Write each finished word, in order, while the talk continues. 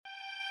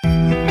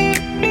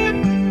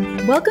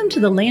Welcome to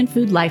the Land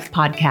Food Life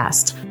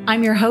podcast.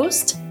 I'm your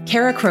host,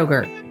 Kara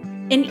Kroger.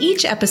 In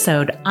each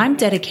episode, I'm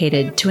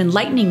dedicated to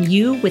enlightening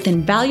you with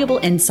invaluable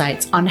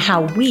insights on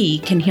how we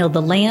can heal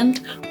the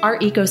land, our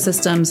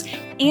ecosystems,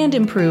 and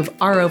improve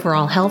our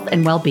overall health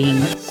and well-being.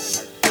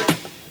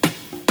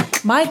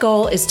 My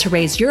goal is to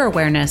raise your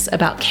awareness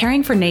about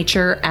caring for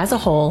nature as a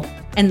whole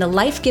and the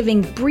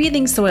life-giving,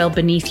 breathing soil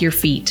beneath your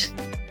feet.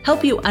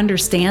 Help you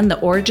understand the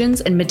origins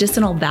and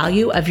medicinal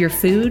value of your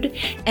food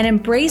and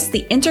embrace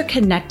the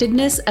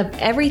interconnectedness of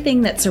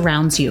everything that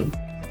surrounds you.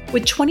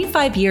 With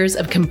 25 years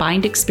of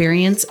combined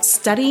experience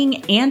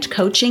studying and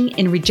coaching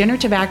in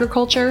regenerative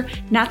agriculture,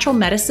 natural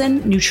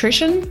medicine,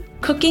 nutrition,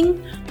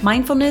 cooking,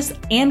 mindfulness,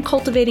 and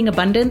cultivating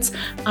abundance,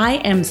 I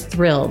am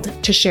thrilled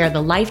to share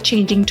the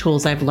life-changing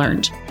tools I've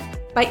learned.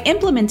 By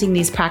implementing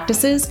these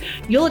practices,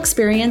 you'll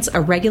experience a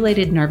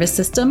regulated nervous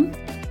system,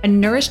 a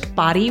nourished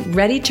body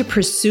ready to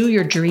pursue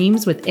your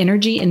dreams with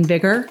energy and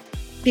vigor,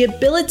 the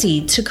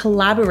ability to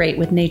collaborate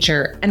with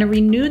nature, and a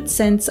renewed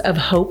sense of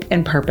hope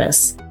and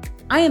purpose.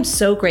 I am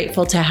so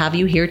grateful to have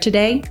you here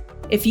today.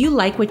 If you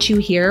like what you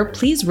hear,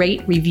 please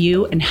rate,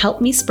 review, and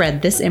help me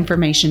spread this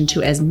information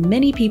to as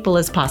many people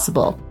as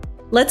possible.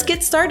 Let's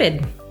get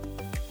started.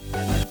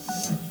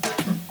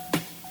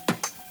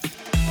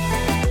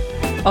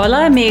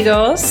 Hola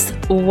amigos,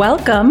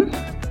 welcome.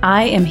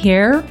 I am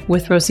here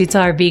with Rosita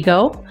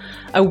Arvigo,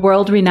 a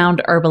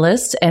world-renowned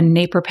herbalist and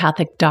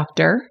naturopathic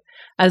doctor,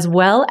 as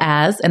well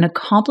as an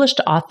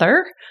accomplished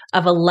author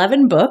of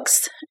 11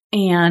 books,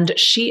 and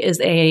she is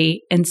an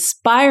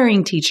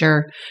inspiring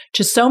teacher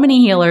to so many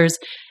healers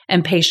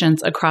and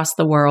patients across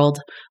the world,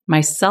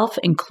 myself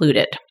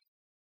included.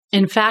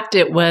 In fact,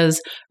 it was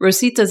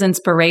Rosita's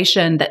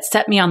inspiration that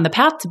set me on the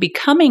path to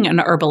becoming an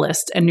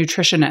herbalist and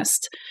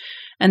nutritionist.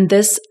 And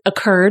this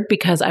occurred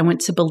because I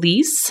went to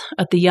Belize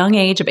at the young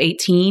age of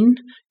 18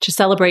 to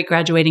celebrate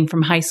graduating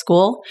from high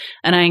school.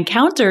 And I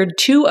encountered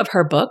two of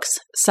her books,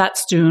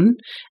 Satstun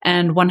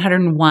and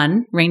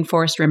 101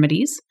 Rainforest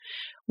Remedies,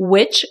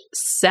 which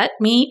set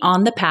me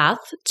on the path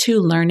to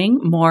learning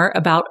more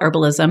about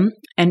herbalism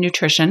and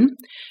nutrition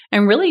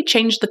and really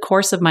changed the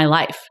course of my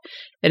life.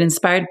 It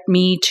inspired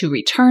me to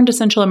return to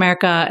Central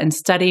America and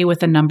study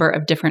with a number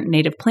of different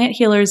native plant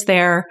healers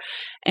there.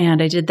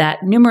 And I did that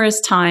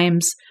numerous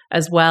times,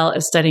 as well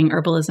as studying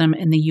herbalism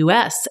in the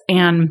US.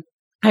 And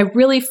I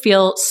really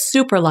feel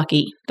super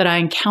lucky that I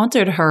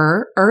encountered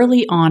her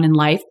early on in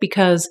life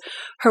because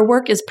her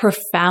work is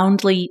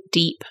profoundly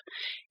deep.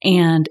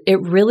 And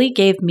it really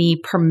gave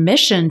me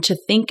permission to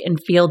think and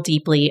feel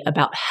deeply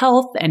about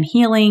health and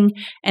healing,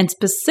 and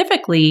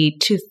specifically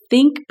to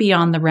think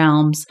beyond the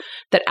realms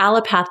that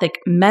allopathic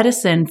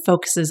medicine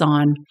focuses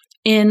on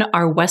in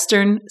our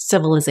Western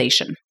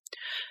civilization.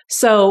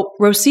 So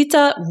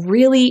Rosita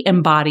really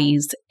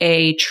embodies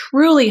a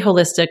truly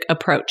holistic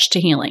approach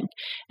to healing,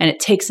 and it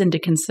takes into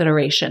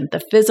consideration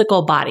the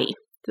physical body,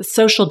 the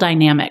social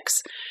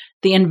dynamics,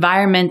 the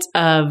environment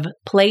of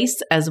place,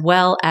 as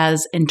well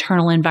as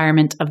internal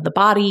environment of the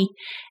body,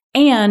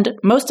 and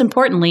most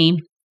importantly,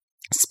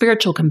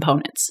 spiritual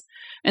components.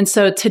 And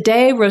so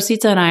today,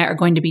 Rosita and I are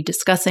going to be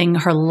discussing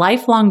her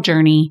lifelong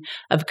journey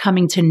of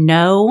coming to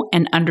know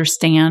and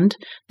understand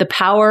the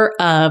power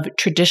of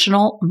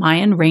traditional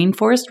Mayan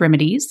rainforest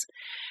remedies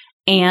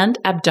and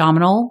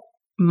abdominal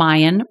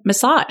Mayan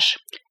massage.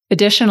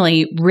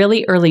 Additionally,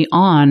 really early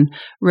on,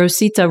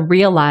 Rosita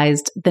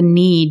realized the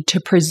need to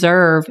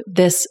preserve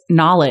this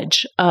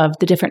knowledge of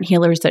the different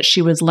healers that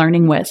she was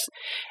learning with.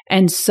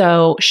 And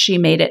so she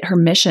made it her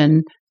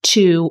mission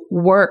to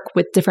work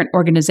with different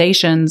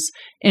organizations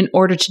in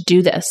order to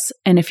do this.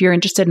 And if you're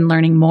interested in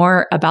learning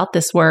more about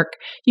this work,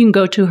 you can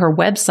go to her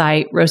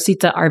website,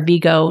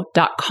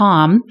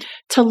 rositaarvigo.com,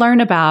 to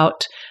learn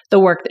about the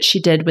work that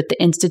she did with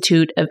the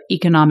Institute of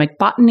Economic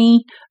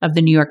Botany of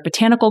the New York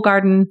Botanical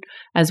Garden,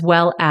 as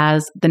well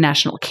as the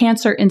National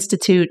Cancer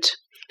Institute,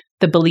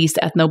 the Belize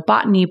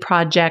Ethnobotany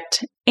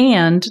Project,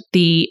 and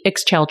the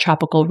Ixchel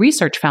Tropical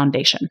Research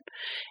Foundation.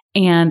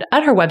 And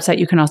at her website,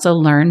 you can also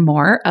learn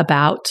more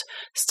about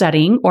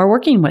studying or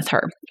working with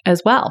her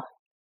as well.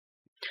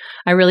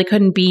 I really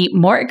couldn't be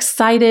more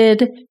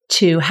excited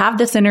to have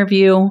this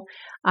interview.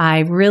 I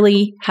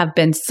really have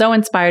been so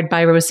inspired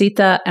by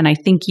Rosita, and I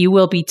think you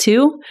will be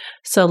too.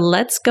 So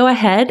let's go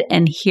ahead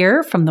and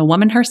hear from the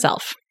woman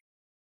herself.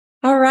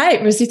 All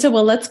right, Rosita,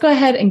 well, let's go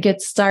ahead and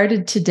get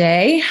started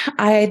today.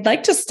 I'd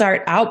like to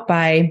start out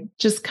by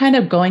just kind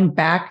of going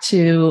back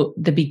to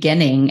the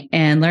beginning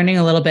and learning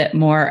a little bit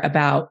more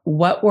about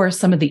what were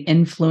some of the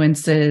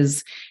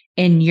influences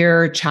in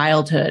your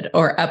childhood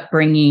or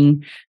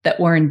upbringing that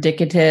were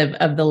indicative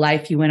of the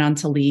life you went on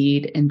to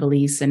lead in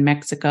Belize and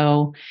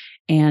Mexico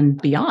and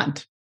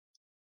beyond.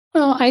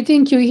 Well, I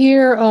think you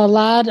hear a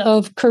lot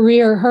of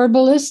career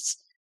herbalists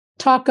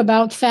talk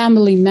about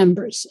family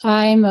members.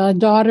 I'm a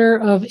daughter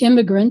of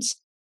immigrants.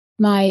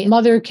 My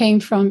mother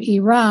came from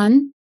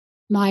Iran.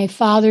 My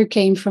father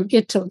came from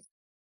Italy.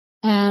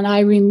 And I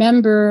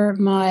remember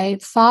my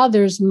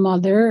father's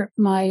mother,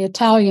 my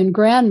Italian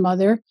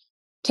grandmother,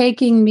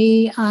 taking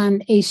me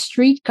on a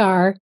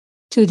streetcar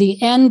to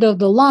the end of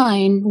the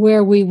line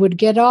where we would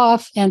get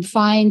off and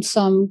find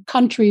some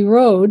country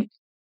road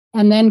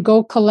and then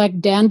go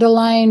collect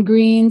dandelion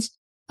greens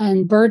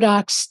and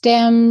burdock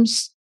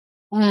stems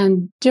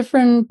and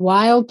different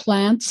wild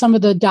plants, some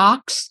of the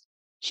docks.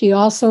 She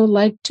also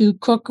liked to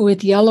cook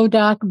with yellow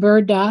dock,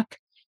 burdock,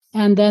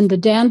 and then the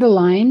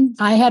dandelion.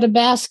 I had a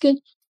basket,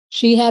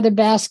 she had a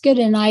basket,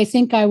 and I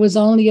think I was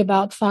only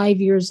about 5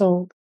 years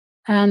old.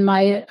 And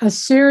my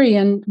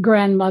Assyrian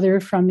grandmother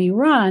from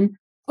Iran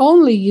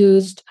only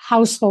used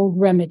household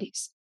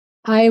remedies.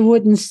 I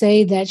wouldn't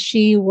say that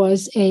she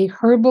was a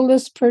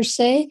herbalist per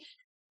se,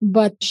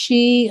 but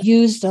she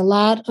used a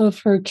lot of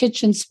her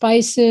kitchen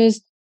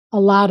spices, a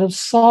lot of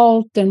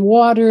salt and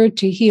water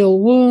to heal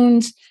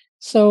wounds.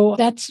 So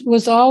that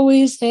was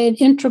always an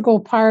integral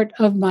part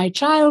of my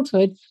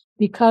childhood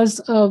because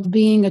of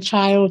being a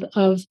child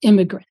of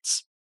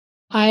immigrants.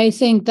 I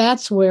think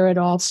that's where it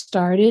all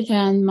started.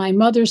 And my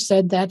mother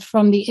said that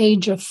from the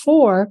age of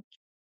 4,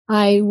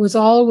 I was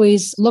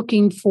always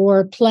looking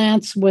for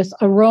plants with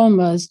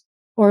aromas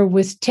or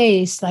with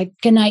taste. Like,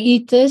 can I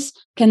eat this?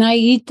 Can I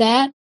eat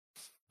that?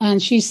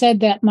 And she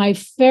said that my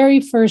very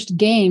first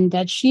game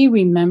that she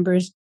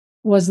remembers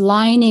was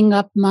lining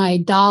up my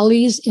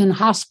dollies in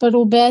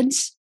hospital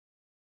beds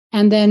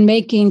and then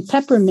making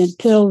peppermint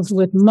pills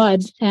with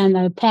mud and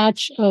a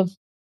patch of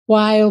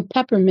wild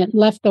peppermint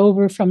left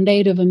over from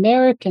Native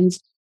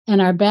Americans in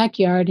our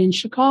backyard in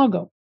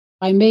Chicago.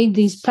 I made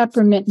these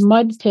peppermint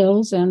mud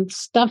pills and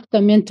stuffed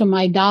them into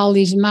my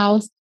dolly's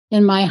mouth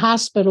in my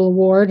hospital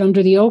ward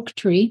under the oak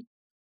tree.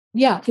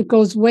 Yeah, it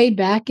goes way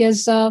back,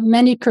 as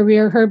many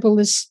career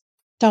herbalists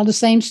tell the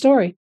same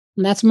story.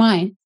 And that's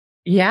mine.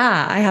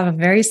 Yeah, I have a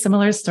very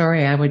similar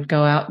story. I would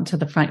go out into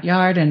the front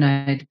yard and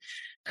I'd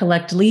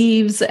collect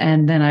leaves,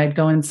 and then I'd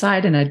go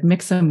inside and I'd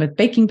mix them with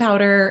baking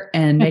powder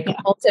and make a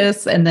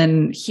poultice and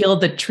then heal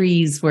the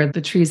trees where the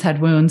trees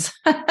had wounds.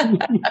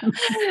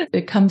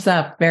 It comes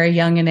up very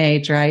young in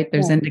age, right?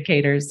 There's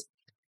indicators.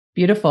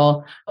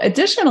 Beautiful.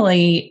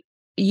 Additionally,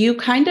 you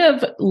kind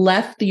of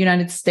left the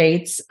United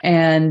States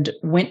and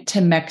went to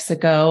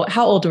Mexico.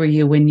 How old were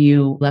you when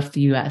you left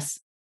the US?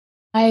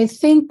 I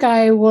think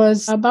I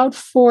was about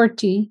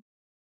 40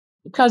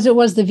 because it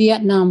was the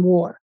Vietnam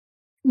War.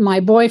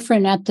 My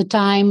boyfriend at the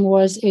time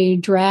was a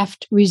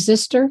draft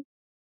resistor.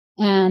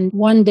 And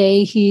one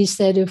day he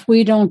said, if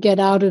we don't get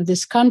out of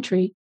this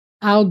country,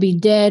 I'll be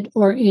dead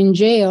or in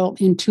jail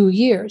in 2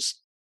 years.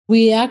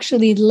 We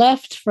actually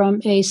left from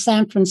a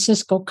San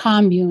Francisco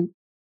commune.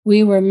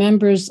 We were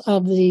members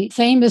of the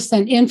famous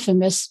and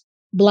infamous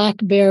Black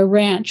Bear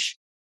Ranch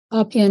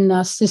up in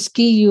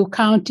Siskiyou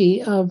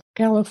County of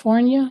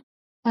California.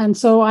 And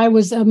so I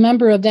was a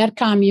member of that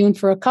commune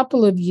for a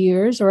couple of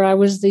years, or I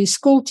was the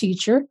school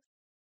teacher.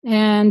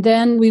 And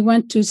then we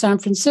went to San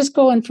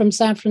Francisco, and from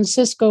San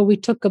Francisco, we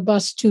took a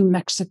bus to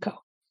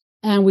Mexico.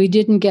 And we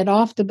didn't get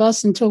off the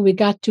bus until we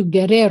got to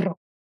Guerrero.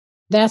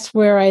 That's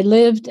where I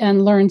lived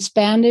and learned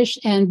Spanish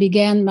and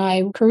began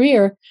my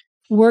career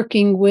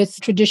working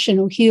with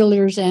traditional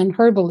healers and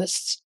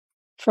herbalists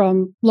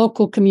from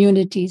local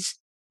communities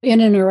in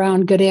and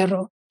around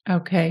Guerrero.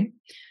 Okay.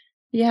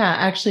 Yeah,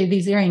 actually,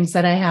 these earrings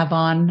that I have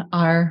on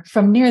are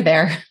from near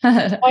there.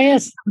 Oh,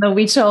 yes. From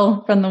the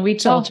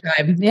Huichol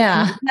tribe.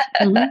 Yeah.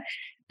 Mm-hmm.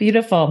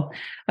 Beautiful.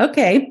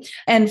 Okay.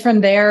 And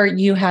from there,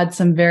 you had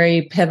some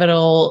very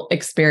pivotal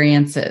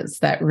experiences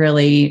that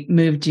really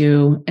moved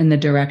you in the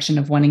direction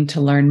of wanting to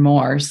learn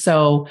more.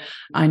 So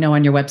I know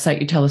on your website,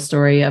 you tell a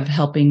story of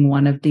helping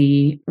one of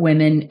the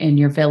women in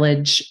your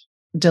village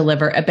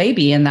deliver a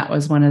baby. And that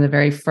was one of the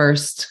very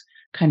first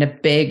kind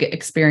of big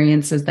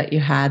experiences that you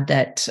had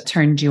that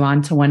turned you on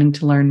to wanting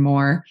to learn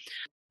more.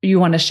 You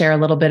want to share a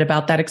little bit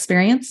about that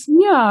experience?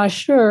 Yeah,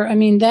 sure. I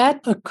mean, that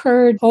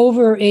occurred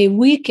over a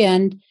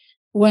weekend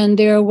when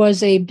there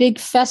was a big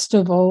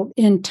festival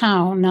in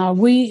town. Now,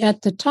 we,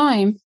 at the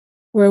time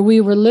where we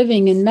were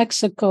living in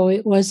Mexico,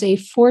 it was a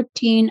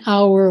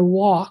 14-hour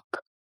walk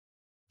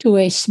to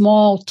a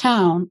small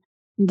town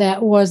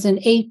that was an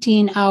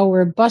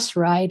 18-hour bus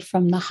ride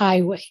from the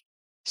highway.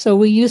 So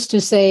we used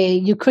to say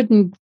you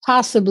couldn't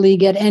possibly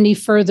get any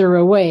further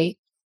away.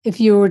 If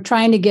you were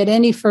trying to get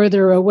any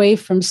further away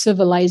from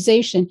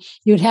civilization,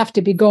 you'd have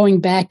to be going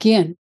back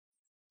in.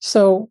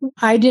 So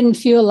I didn't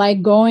feel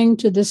like going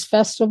to this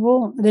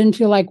festival. I didn't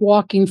feel like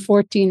walking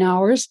 14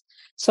 hours.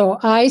 So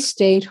I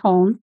stayed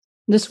home.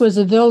 This was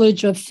a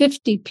village of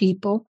 50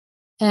 people.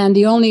 And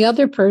the only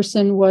other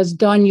person was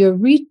Doña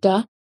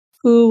Rita,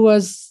 who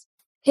was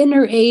in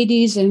her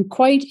 80s and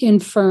quite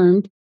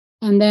infirmed.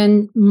 And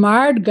then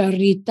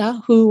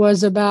Margarita, who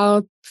was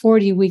about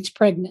 40 weeks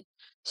pregnant.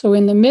 So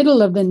in the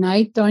middle of the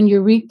night,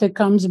 Doña Rita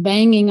comes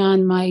banging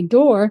on my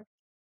door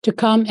to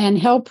come and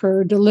help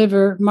her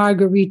deliver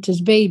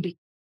Margarita's baby.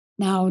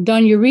 Now,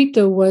 Doña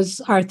Rita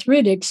was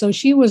arthritic, so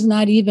she was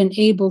not even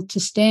able to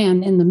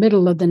stand in the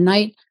middle of the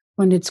night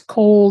when it's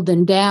cold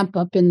and damp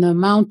up in the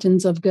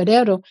mountains of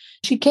Guerrero.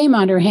 She came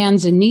on her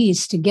hands and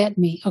knees to get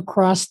me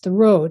across the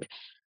road.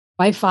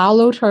 I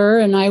followed her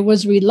and I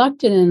was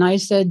reluctant. And I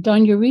said,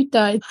 Doña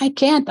Rita, I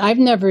can't. I've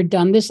never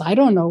done this. I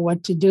don't know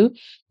what to do.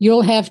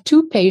 You'll have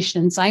two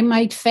patients. I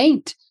might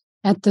faint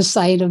at the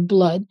sight of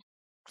blood.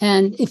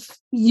 And if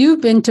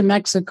you've been to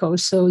Mexico,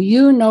 so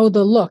you know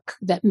the look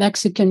that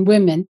Mexican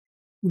women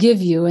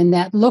give you. And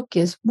that look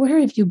is, where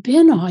have you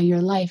been all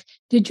your life?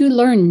 Did you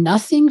learn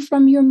nothing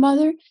from your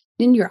mother?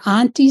 Didn't your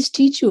aunties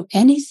teach you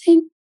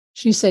anything?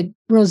 She said,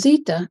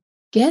 Rosita,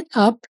 get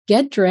up,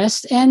 get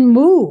dressed, and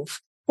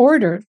move.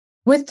 Order.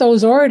 With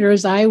those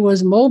orders, I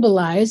was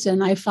mobilized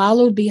and I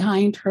followed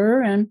behind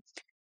her. And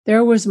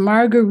there was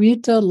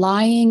Margarita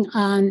lying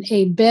on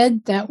a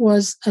bed that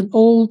was an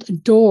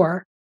old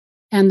door.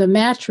 And the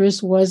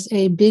mattress was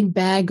a big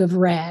bag of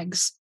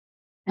rags.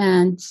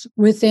 And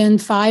within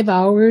 5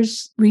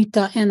 hours,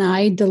 Rita and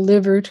I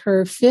delivered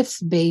her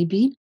fifth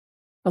baby,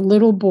 a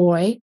little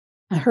boy.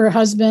 Her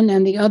husband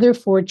and the other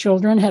 4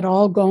 children had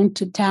all gone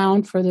to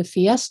town for the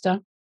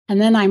fiesta.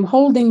 And then I'm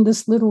holding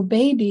this little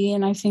baby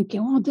and I'm thinking,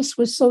 oh, this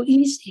was so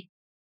easy.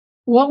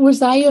 What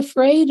was I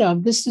afraid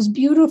of? This is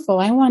beautiful.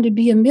 I want to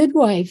be a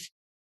midwife.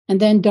 And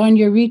then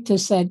Doña Rita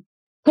said,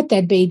 put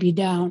that baby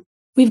down.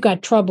 We've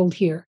got trouble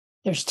here.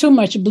 There's too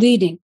much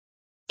bleeding.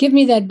 Give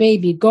me that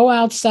baby. Go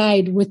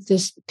outside with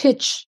this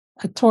pitch,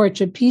 a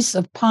torch, a piece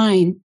of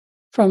pine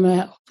from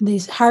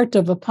the heart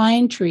of a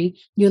pine tree.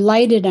 You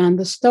light it on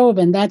the stove,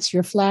 and that's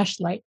your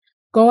flashlight.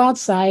 Go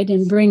outside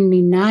and bring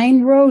me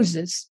 9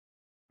 roses,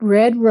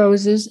 red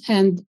roses,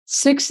 and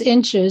 6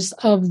 inches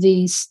of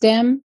the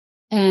stem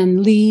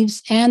and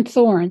leaves and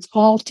thorns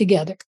all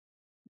together.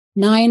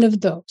 9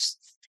 of those.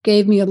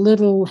 Gave me a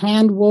little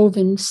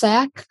hand-woven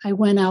sack. I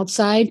went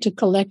outside to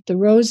collect the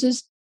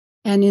roses.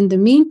 And in the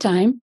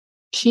meantime,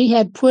 she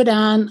had put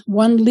on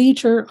 1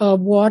 liter of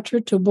water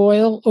to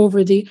boil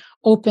over the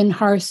open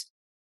hearth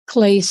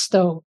clay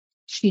stove.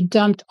 She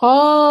dumped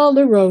all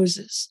the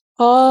roses,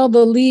 all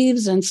the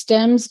leaves and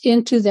stems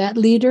into that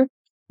liter,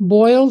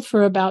 boiled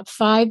for about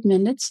 5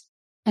 minutes.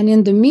 And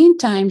in the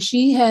meantime,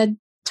 she had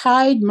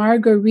tied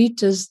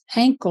Margarita's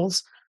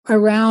ankles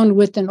around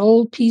with an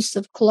old piece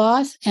of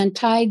cloth and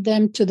tied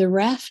them to the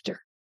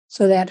rafter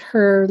so that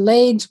her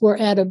legs were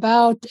at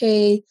about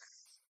a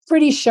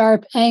pretty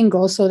sharp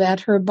angle so that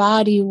her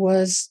body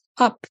was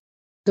up.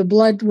 The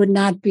blood would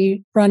not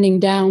be running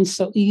down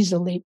so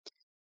easily.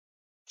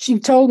 She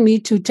told me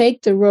to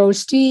take the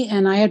rose tea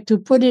and I had to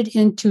put it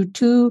into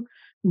 2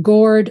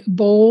 gourd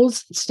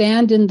bowls,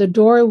 stand in the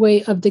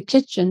doorway of the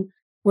kitchen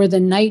where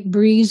the night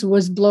breeze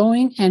was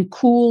blowing and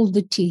cool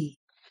the tea.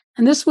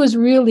 And this was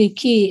really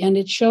key, and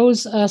it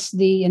shows us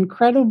the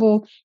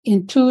incredible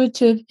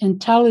intuitive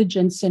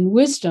intelligence and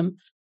wisdom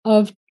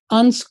of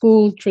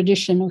unschooled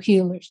traditional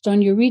healers.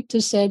 Doña Rita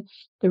said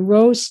the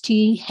rose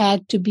tea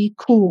had to be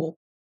cool.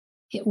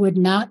 It would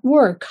not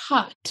work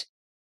hot.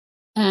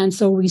 And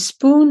so we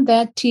spooned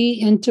that tea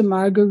into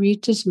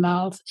Margarita's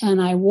mouth,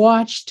 and I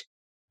watched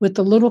with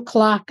the little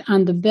clock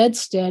on the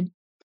bedstead,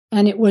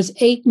 and it was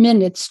 8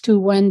 minutes to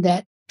when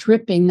that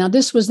dripping. Now,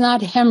 this was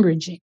not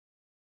hemorrhaging.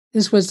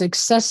 This was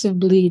excessive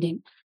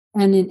bleeding.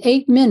 And in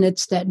 8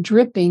 minutes, that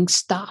dripping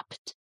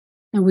stopped.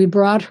 And we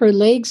brought her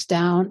legs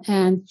down,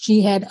 and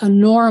she had a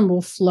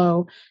normal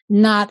flow,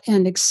 not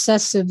an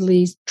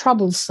excessively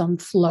troublesome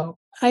flow.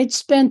 I'd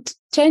spent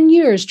 10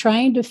 years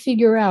trying to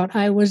figure out.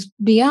 I was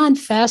beyond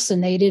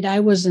fascinated. I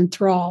was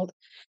enthralled.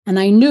 And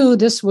I knew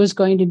this was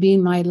going to be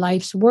my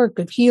life's work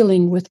of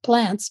healing with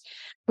plants.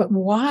 But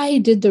why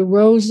did the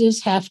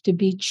roses have to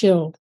be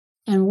chilled?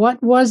 And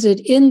what was it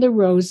in the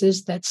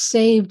roses that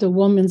saved a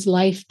woman's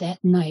life that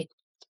night?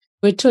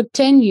 It took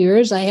 10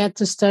 years. I had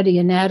to study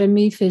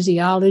anatomy,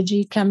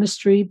 physiology,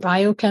 chemistry,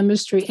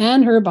 biochemistry,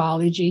 and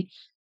herbology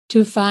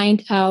to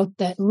find out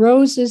that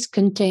roses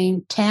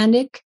contain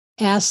tannic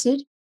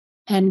acid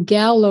and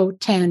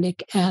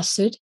gallotannic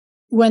acid.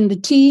 When the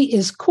tea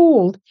is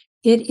cooled,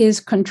 it is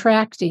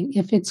contracting.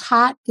 If it's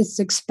hot, it's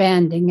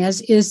expanding,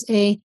 as is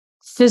a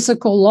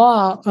physical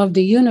law of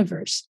the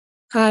universe.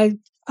 I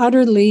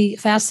utterly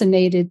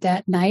fascinated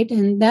that night.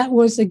 And that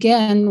was,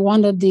 again,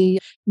 one of the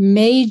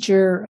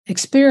major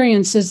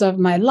experiences of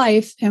my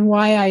life and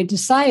why I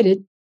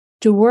decided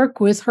to work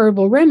with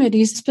herbal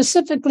remedies,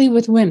 specifically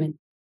with women.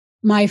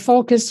 My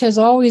focus has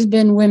always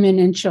been women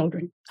and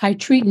children. I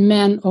treat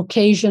men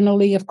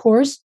occasionally, of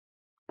course,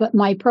 but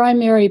my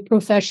primary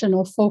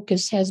professional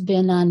focus has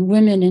been on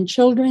women and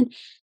children,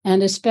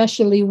 and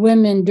especially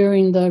women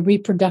during the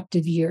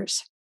reproductive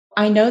years.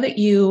 I know that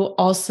you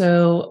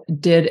also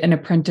did an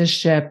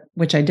apprenticeship,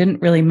 which I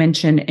didn't really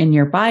mention in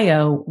your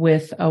bio,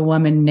 with a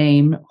woman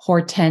named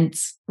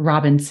Hortense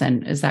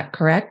Robinson. Is that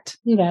correct?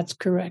 That's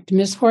correct.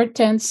 Miss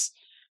Hortense,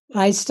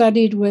 I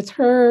studied with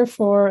her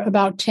for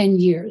about 10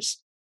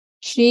 years.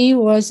 She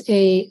was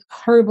a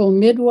herbal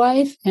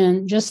midwife,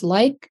 and just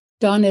like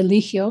Don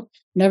Eligio,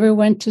 never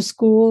went to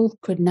school,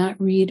 could not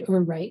read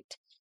or write.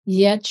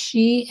 Yet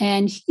she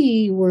and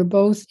he were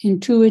both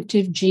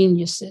intuitive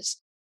geniuses.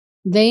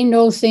 They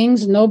know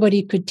things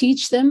nobody could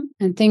teach them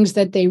and things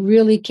that they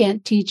really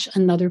can't teach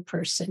another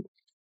person,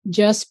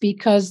 just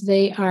because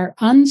they are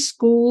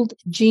unschooled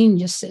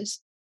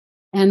geniuses.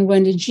 And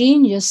when a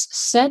genius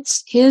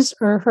sets his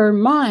or her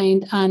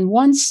mind on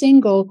one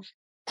single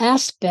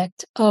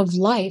aspect of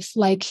life,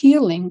 like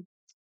healing,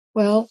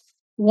 well,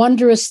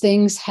 wondrous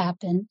things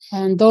happen.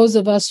 And those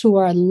of us who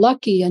are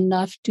lucky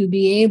enough to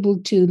be able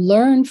to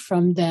learn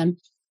from them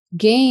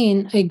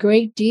gain a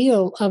great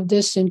deal of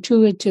this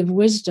intuitive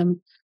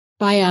wisdom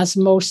by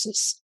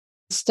osmosis.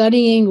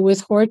 Studying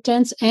with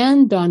Hortense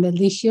and Don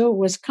Eligio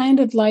was kind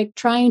of like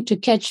trying to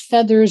catch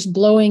feathers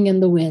blowing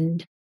in the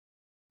wind,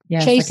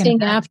 Yes,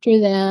 chasing after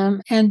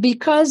them. And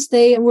because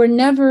they were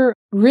never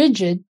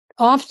rigid,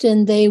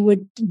 often they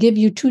would give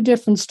you two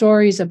different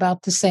stories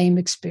about the same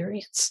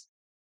experience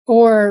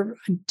or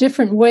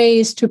different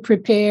ways to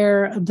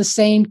prepare the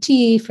same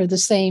tea for the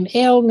same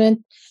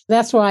ailment.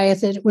 That's why I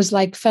thought it was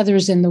like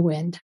feathers in the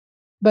wind.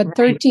 But Right.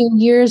 13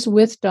 years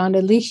with Don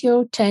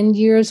Eligio, 10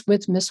 years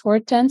with Miss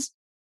Hortense,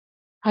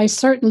 I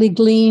certainly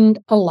gleaned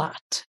a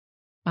lot.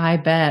 I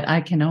bet.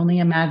 I can only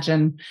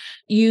imagine.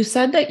 You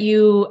said that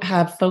you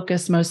have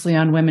focused mostly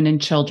on women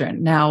and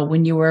children. Now,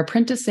 when you were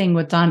apprenticing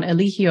with Don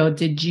Eligio,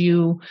 did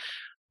you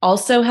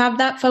also have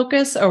that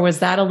focus, or was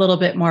that a little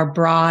bit more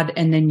broad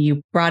and then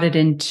you brought it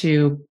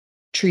into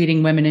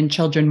treating women and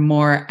children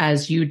more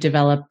as you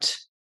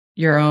developed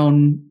your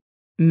own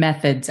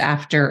methods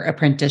after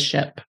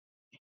apprenticeship?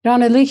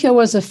 Don Eligio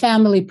was a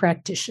family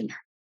practitioner.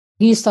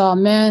 He saw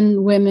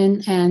men,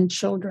 women, and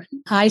children.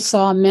 I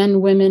saw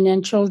men, women,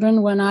 and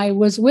children when I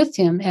was with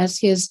him as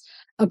his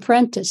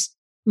apprentice.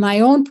 My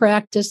own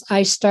practice,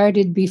 I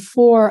started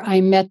before I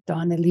met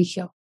Don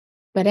Eligio.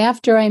 But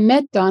after I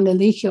met Don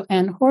Eligio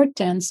and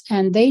Hortense,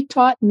 and they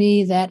taught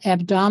me that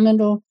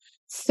abdominal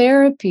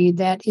therapy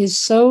that is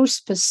so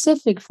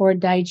specific for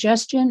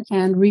digestion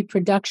and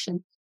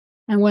reproduction.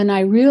 And when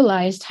I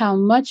realized how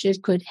much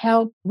it could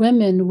help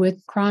women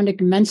with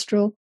chronic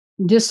menstrual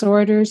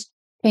disorders,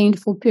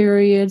 painful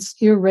periods,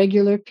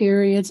 irregular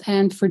periods,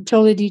 and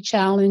fertility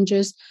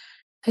challenges,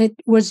 it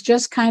was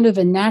just kind of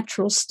a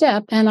natural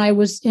step. And I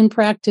was in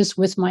practice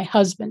with my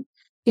husband.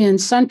 In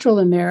Central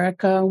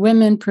America,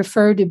 women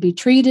prefer to be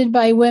treated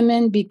by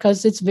women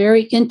because it's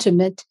very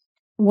intimate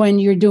when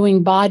you're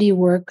doing body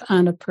work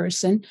on a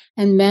person,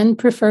 and men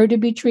prefer to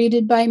be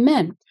treated by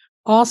men.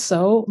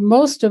 Also,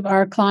 most of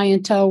our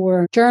clientele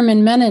were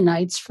German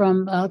Mennonites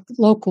from a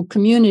local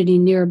community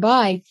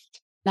nearby.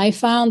 I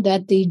found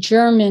that the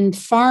German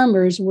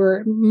farmers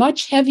were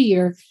much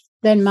heavier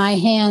than my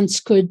hands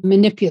could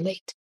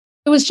manipulate.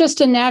 It was just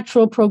a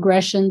natural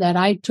progression that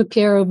I took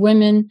care of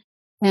women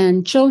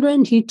and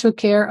children. He took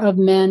care of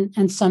men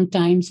and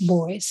sometimes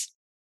boys.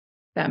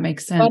 That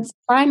makes But sense.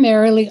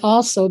 primarily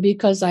also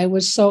because I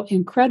was so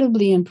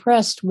incredibly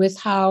impressed with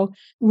how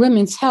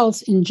women's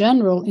health in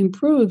general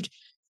improved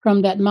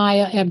from that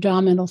Maya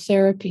abdominal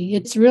therapy.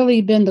 It's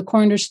really been the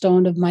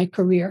cornerstone of my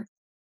career.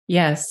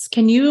 Yes.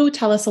 Can you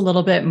tell us a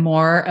little bit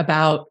more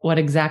about what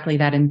exactly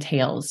that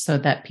entails so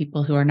that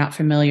people who are not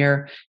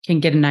familiar can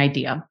get an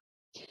idea?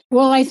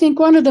 Well, I think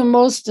one of the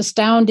most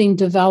astounding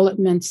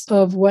developments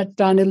of what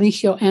Don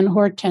Eligio and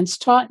Hortense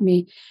taught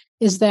me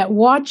is that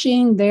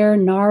watching their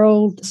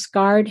gnarled,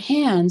 scarred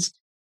hands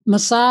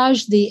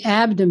massage the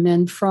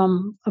abdomen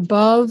from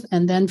above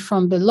and then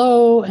from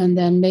below and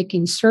then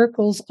making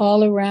circles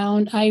all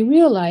around, I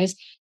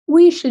realized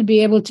we should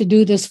be able to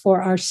do this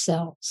for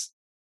ourselves.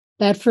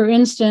 That, for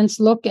instance,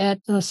 look at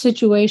a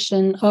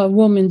situation of a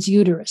woman's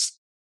uterus.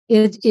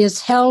 It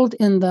is held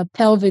in the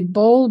pelvic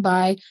bowl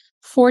by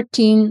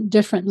 14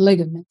 different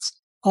ligaments.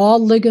 All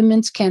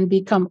ligaments can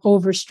become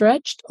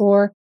overstretched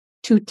or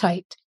too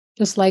tight,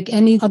 just like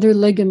any other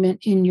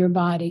ligament in your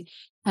body.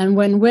 And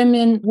when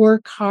women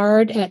work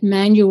hard at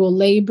manual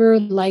labor,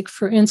 like,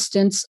 for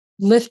instance,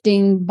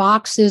 lifting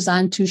boxes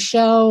onto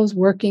shelves,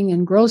 working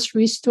in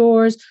grocery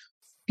stores,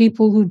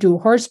 people who do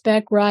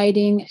horseback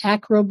riding,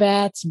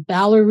 acrobats,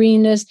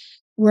 ballerinas,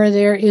 where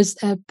there is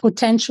a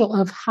potential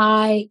of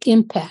high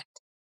impact,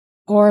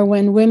 or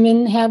when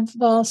women have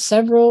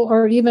several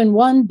or even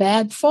one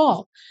bad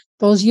fall,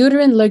 those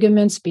uterine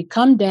ligaments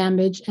become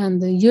damaged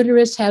and the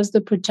uterus has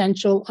the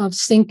potential of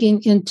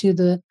sinking into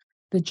the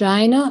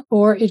vagina,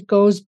 or it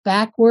goes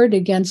backward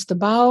against the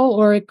bowel,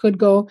 or it could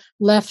go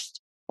left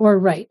or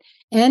right.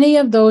 Any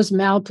of those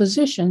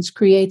malpositions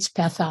creates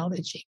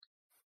pathology.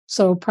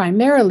 So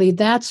primarily,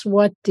 that's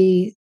what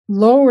the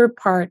lower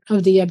part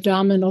of the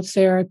abdominal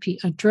therapy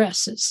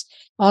addresses.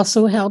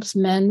 Also helps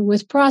men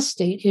with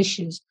prostate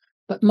issues.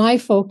 But my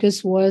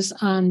focus was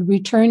on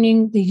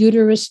returning the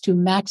uterus to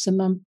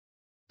maximum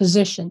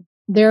position.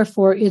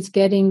 Therefore, it's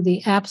getting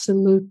the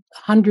absolute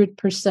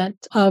 100%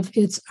 of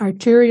its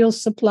arterial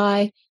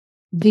supply,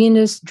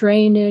 venous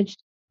drainage,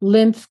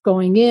 lymph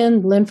going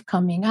in, lymph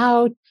coming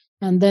out,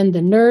 and then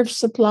the nerve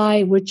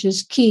supply, which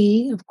is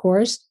key, of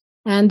course,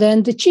 and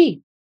then the chi.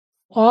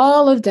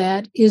 All of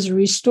that is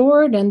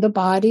restored, and the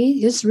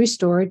body is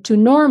restored to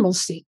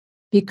normalcy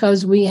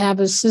because we have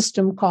a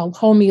system called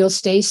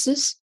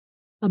homeostasis,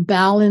 a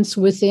balance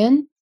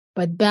within.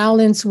 But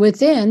balance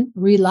within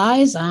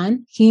relies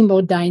on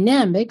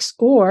hemodynamics,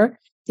 or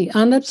the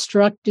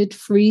unobstructed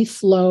free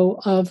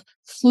flow of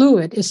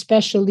fluid,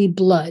 especially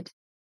blood.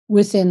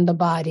 within the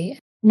body.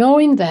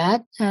 Knowing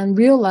that and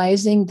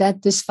realizing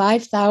that this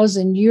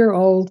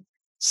 5,000-year-old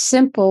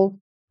simple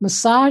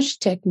massage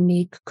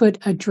technique could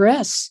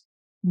address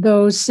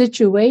those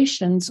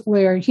situations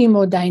where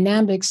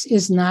hemodynamics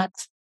is not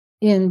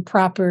in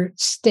proper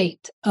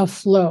state of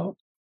flow.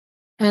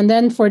 And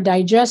then for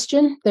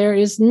digestion, there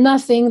is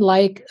nothing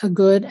like a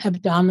good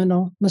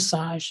abdominal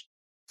massage.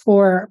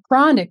 For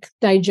chronic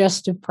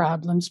digestive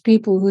problems,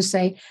 people who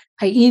say,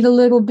 I eat a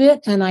little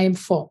bit and I am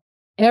full.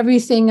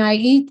 Everything I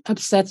eat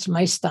upsets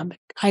my stomach.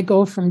 I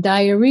go from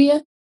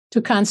diarrhea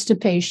to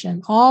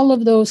constipation. All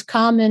of those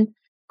common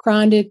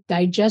chronic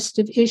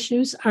digestive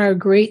issues are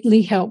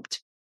greatly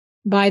helped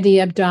by the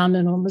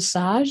abdominal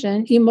massage,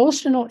 and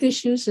emotional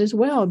issues as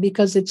well,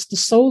 because it's the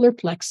solar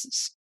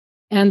plexus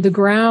and the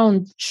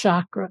ground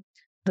chakra,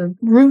 the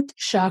root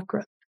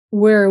chakra,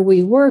 where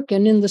we work.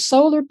 And in the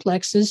solar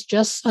plexus,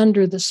 just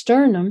under the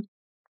sternum,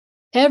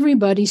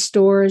 everybody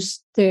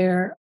stores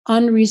their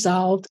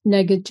unresolved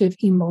negative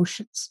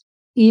emotions,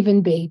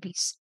 even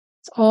babies.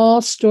 It's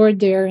all stored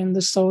there in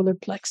the solar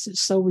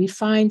plexus. So we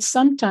find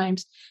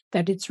sometimes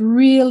that it's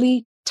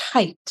really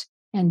tight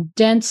and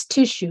dense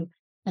tissue.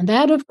 And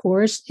that, of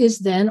course, is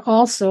then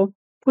also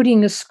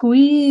putting a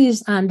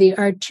squeeze on the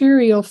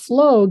arterial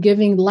flow,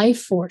 giving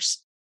life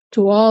force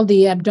to all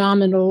the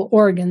abdominal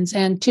organs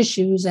and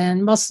tissues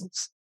and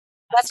muscles.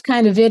 That's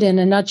kind of it in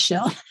a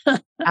nutshell.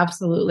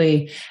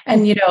 Absolutely.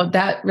 And,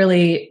 that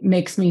really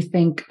makes me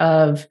think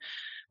of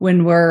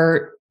when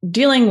we're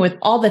dealing with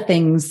all the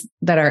things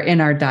that are in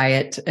our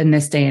diet in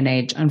this day and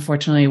age.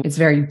 Unfortunately, it's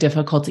very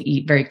difficult to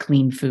eat very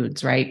clean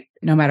foods, right?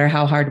 No matter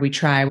how hard we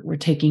try, we're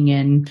taking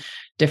in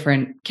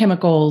different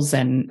chemicals,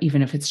 and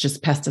even if it's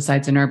just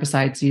pesticides and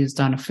herbicides used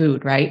on a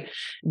food, right?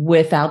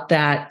 Without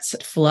that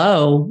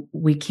flow,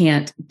 we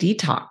can't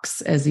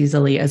detox as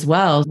easily as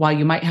well. While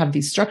you might have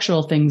these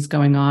structural things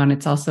going on,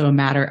 it's also a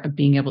matter of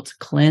being able to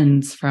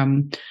cleanse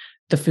from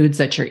the foods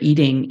that you're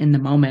eating in the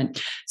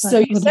moment. So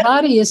the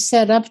body is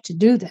set up to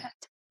do that.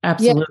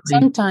 Absolutely.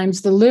 Yet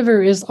sometimes the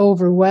liver is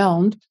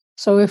overwhelmed.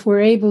 So if we're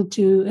able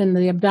to, in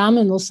the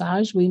abdominal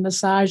massage, we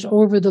massage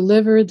over the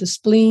liver, the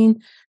spleen,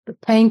 the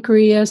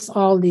pancreas,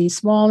 all the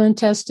small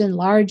intestine,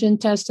 large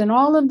intestine,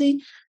 all of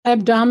the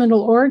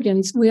abdominal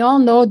organs. We all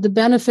know the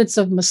benefits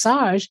of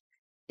massage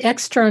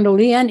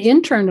externally and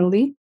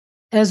internally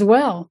as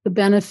well. The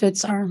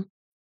benefits are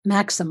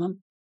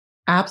maximum.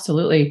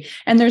 Absolutely.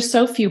 And there's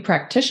so few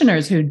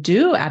practitioners who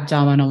do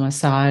abdominal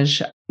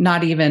massage,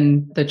 not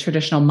even the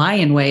traditional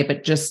Mayan way,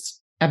 but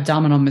just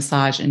abdominal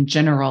massage in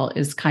general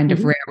is kind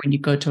of rare when you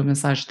go to a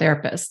massage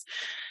therapist.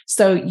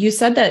 So you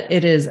said that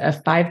it is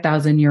a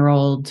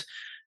 5,000-year-old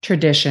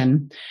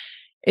tradition.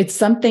 It's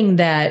something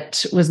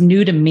that was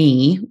new to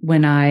me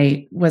when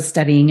I was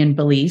studying in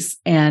Belize,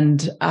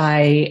 and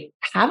I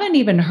haven't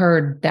even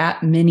heard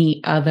that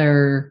many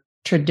other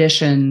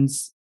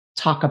traditions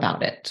talk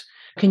about it.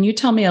 Can you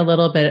tell me a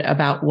little bit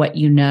about what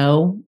you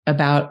know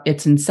about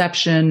its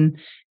inception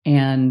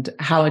and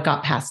how it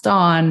got passed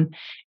on?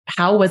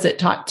 How was it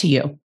taught to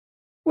you?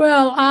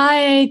 Well,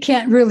 I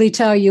can't really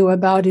tell you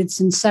about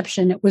its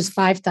inception. It was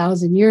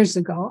 5,000 years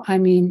ago. I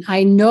mean,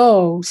 I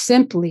know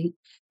simply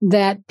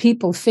that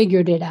people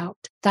figured it out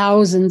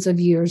thousands of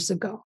years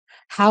ago.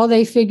 How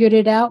they figured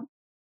it out?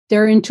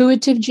 They're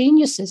intuitive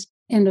geniuses.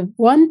 And if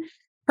one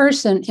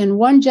person in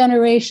one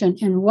generation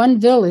in one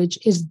village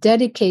is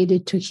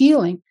dedicated to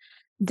healing,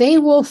 they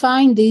will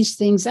find these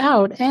things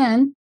out,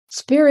 and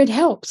spirit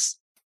helps.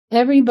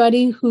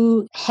 Everybody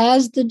who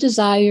has the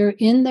desire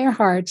in their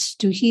hearts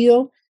to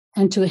heal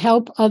and to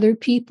help other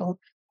people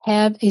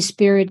have a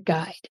spirit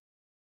guide.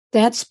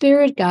 That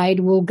spirit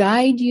guide will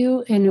guide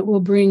you, and it will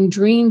bring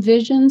dream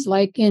visions,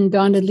 like in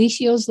Don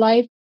Alicio's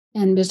life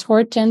and Miss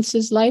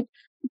Hortense's life.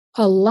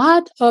 A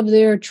lot of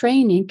their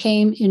training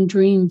came in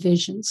dream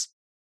visions.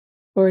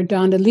 For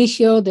Don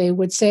Alicio, they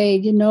would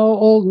say,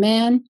 old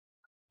man,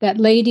 that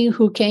lady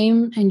who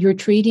came and you're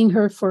treating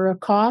her for a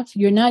cough,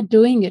 you're not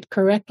doing it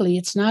correctly.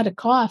 It's not a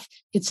cough,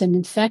 it's an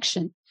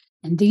infection.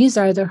 And these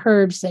are the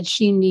herbs that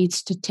she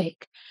needs to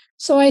take.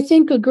 So I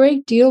think a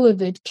great deal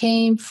of it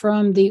came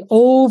from the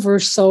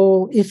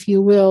oversoul, if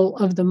you will,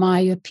 of the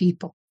Maya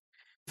people.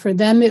 For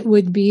them, it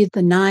would be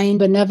the 9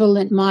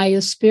 benevolent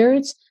Maya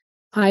spirits.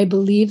 I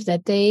believe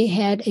that they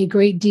had a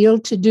great deal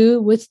to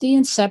do with the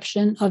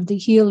inception of the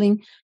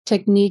healing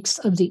techniques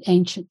of the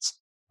ancients.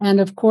 And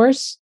of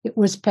course, it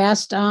was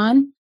passed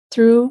on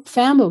through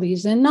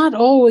families, and not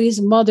always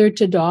mother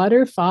to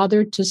daughter,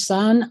 father to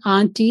son,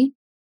 auntie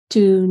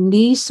to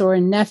niece or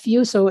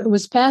nephew. So it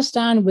was passed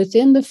on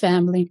within the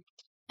family.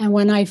 And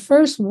when I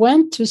first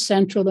went to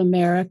Central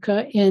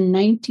America in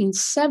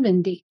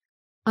 1970,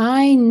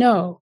 I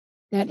know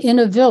that in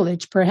a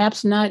village,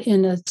 perhaps not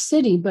in a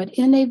city, but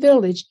in a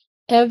village,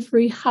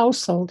 every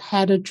household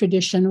had a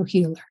traditional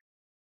healer.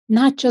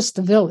 Not just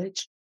the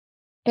village.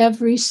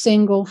 Every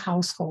single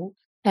household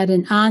had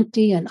an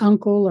auntie, an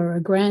uncle, or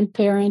a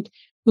grandparent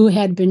who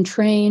had been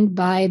trained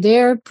by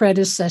their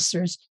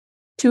predecessors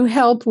to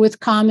help with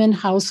common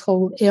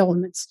household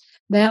ailments.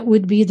 That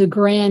would be the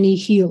granny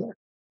healer,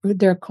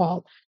 they're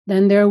called.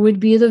 Then there would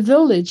be the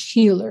village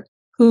healer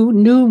who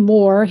knew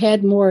more,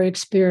 had more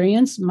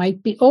experience,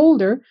 might be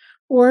older,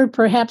 or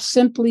perhaps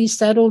simply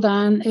settled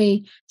on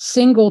a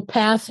single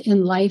path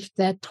in life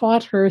that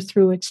taught her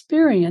through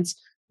experience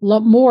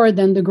more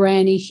than the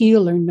granny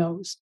healer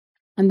knows.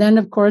 And then,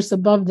 of course,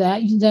 above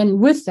that, then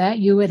with that,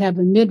 you would have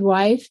a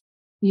midwife,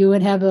 you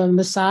would have a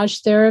massage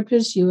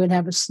therapist, you would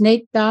have a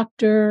snake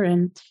doctor,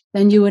 and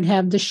then you would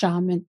have the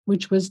shaman,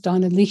 which was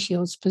Don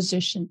Eligio's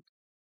position.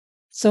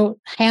 So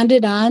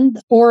handed on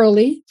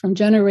orally from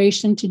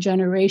generation to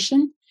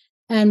generation.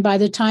 And by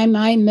the time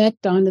I met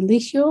Don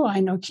Eligio, I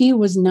know he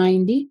was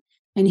 90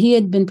 and he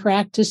had been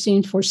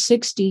practicing for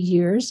 60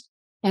 years.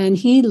 And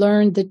he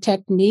learned the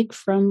technique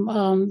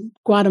from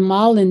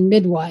Guatemalan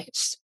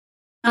midwives.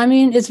 I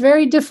mean, it's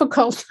very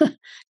difficult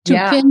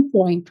to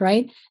pinpoint,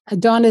 right?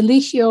 Don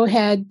Eligio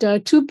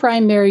had two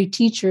primary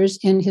teachers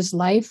in his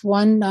life.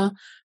 One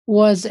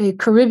was a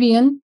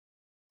Caribbean,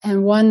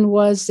 and one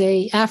was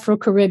a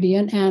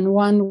Afro-Caribbean, and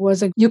one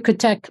was a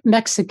Yucatec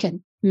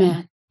Mexican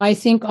man. I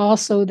think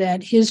also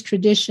that his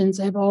traditions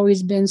have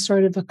always been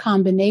sort of a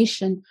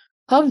combination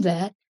of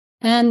that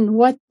and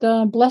what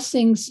the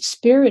blessings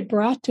Spirit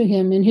brought to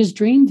him in his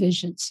dream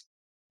visions.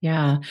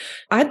 Yeah.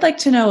 I'd like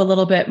to know a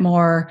little bit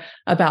more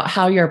about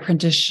how your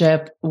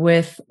apprenticeship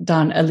with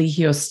Don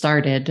Eligio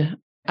started.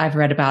 I've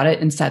read about it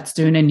in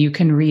Setstun, and you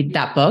can read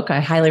that book. I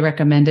highly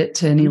recommend it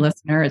to any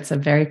listener. It's a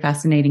very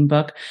fascinating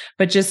book.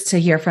 But just to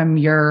hear from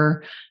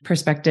your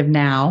perspective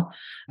now,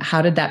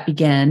 how did that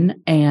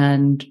begin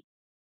and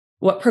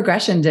what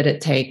progression did it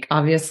take?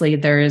 Obviously,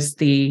 there is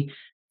the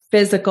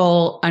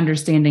physical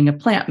understanding of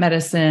plant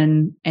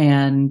medicine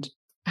and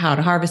how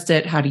to harvest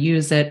it, how to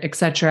use it,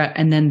 etc.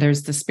 And then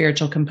there's the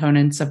spiritual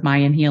components of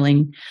Mayan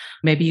healing.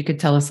 Maybe you could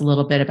tell us a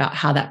little bit about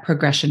how that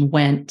progression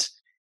went.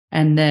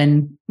 And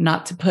then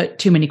not to put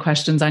too many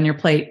questions on your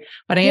plate,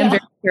 but I am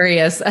very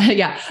curious.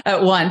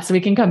 At once.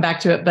 We can come back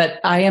to it. But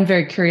I am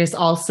very curious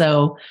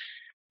also,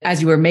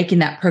 as you were making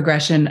that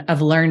progression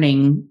of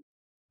learning,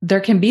 there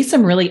can be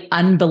some really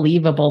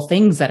unbelievable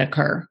things that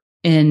occur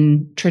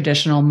in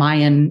traditional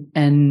Mayan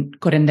and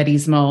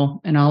curanderismo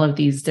and all of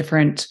these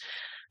different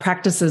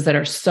practices that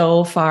are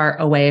so far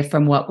away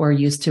from what we're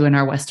used to in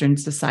our Western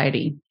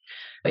society.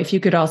 If you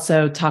could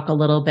also talk a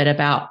little bit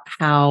about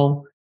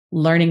how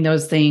learning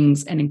those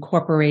things and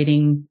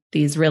incorporating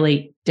these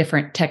really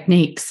different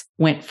techniques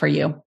went for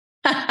you.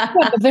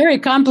 A very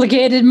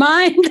complicated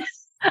mind.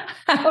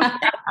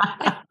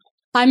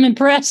 I'm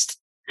impressed.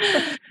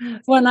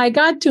 When I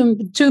got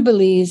to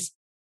Belize,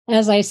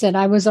 as I said,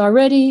 I was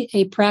already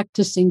a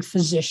practicing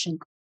physician,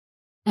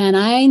 and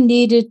I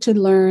needed to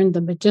learn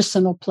the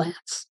medicinal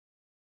plants.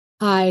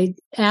 I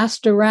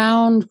asked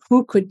around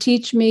who could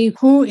teach me,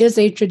 who is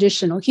a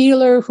traditional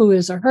healer, who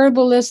is a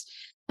herbalist.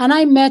 And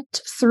I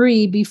met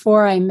three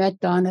before I met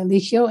Don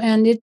Eligio,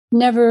 and it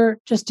never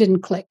just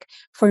didn't click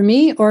for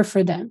me or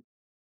for them.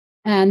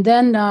 And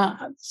then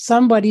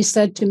somebody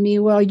said to me,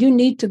 well, you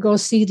need to go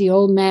see the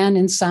old man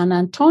in San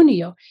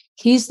Antonio.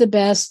 He's the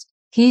best.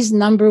 He's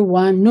number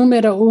one,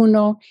 numero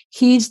uno.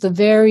 He's the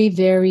very,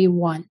 very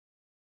one.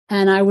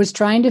 And I was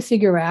trying to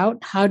figure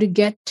out how to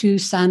get to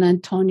San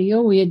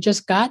Antonio. We had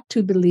just got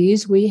to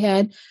Belize. We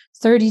had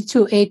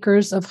 32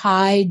 acres of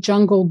high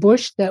jungle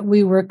bush that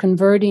we were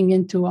converting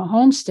into a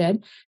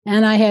homestead.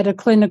 And I had a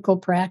clinical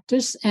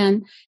practice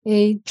and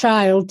a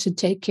child to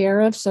take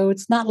care of. So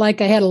it's not like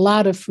I had a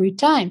lot of free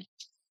time.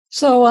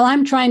 So while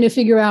I'm trying to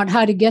figure out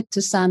how to get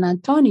to San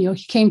Antonio,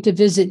 he came to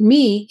visit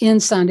me in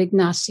San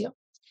Ignacio.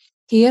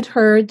 He had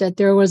heard that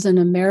there was an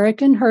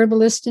American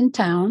herbalist in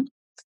town,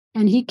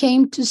 and he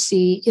came to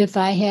see if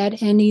I had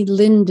any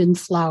linden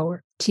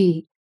flower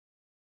tea.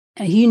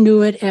 And he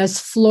knew it as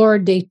flor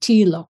de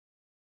tilo.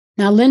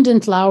 Now, linden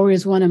flower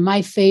is one of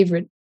my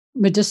favorite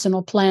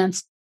medicinal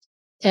plants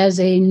as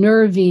a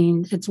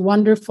nervine. It's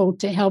wonderful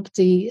to help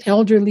the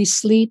elderly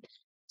sleep.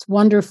 It's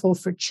wonderful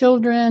for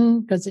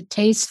children because it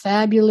tastes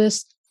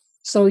fabulous.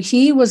 So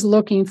he was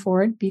looking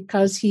for it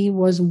because he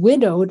was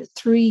widowed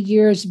 3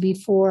 years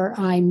before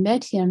I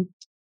met him.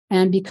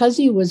 And because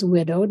he was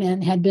widowed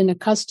and had been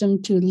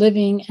accustomed to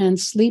living and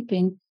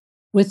sleeping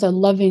with a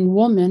loving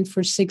woman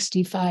for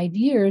 65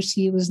 years,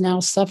 he was now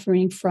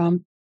suffering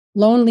from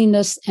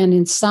loneliness and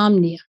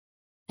insomnia.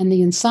 And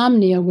the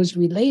insomnia was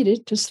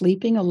related to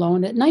sleeping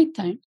alone at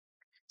nighttime.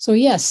 So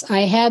yes,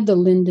 I had the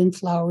linden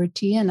flower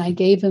tea and I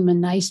gave him a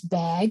nice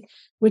bag,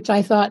 which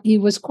I thought he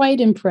was quite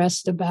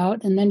impressed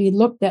about. And then he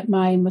looked at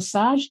my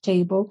massage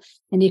table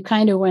and he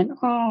kind of went,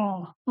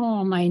 oh,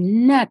 my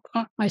neck.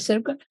 I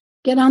said,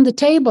 get on the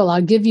table.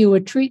 I'll give you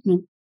a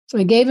treatment. So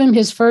I gave him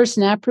his first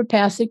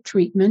naturopathic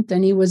treatment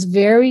and he was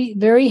very,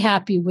 very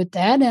happy with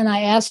that. And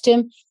I asked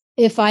him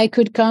if I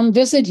could come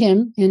visit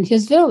him in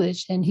his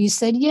village. And he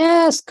said,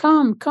 yes,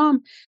 come.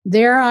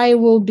 There I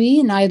will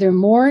be, neither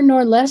more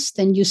nor less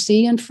than you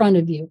see in front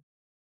of you.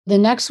 The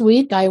next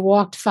week, I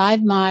walked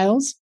 5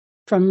 miles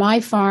from my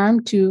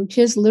farm to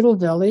his little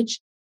village.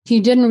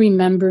 He didn't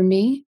remember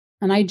me.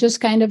 And I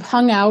just kind of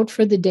hung out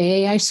for the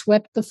day. I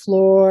swept the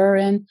floor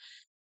and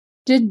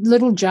did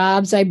little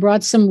jobs. I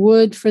brought some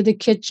wood for the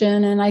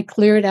kitchen and I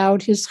cleared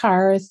out his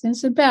hearth.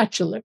 It's a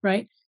bachelor,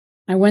 right?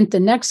 I went the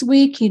next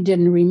week. He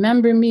didn't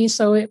remember me.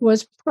 So it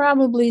was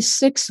probably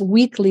 6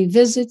 weekly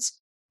visits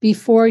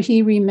before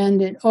he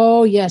remembered.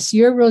 Oh, yes,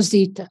 you're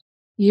Rosita.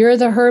 You're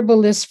the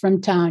herbalist from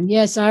town.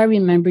 Yes, I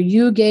remember.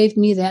 You gave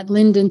me that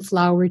linden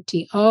flower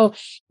tea. Oh,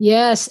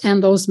 yes.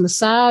 And those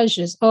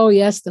massages. Oh,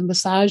 yes, the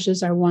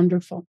massages are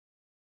wonderful.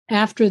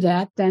 After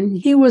that, then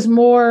he was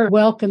more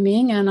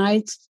welcoming, and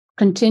I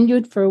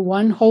continued for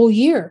 1 whole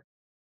year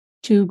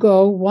to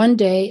go 1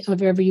 day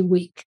of every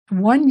week.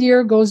 1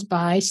 year goes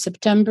by,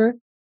 September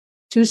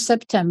to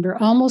September,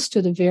 almost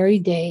to the very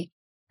day.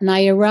 And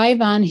I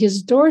arrive on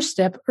his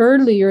doorstep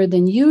earlier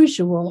than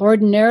usual.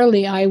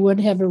 Ordinarily, I would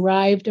have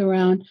arrived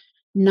around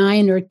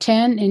 9 or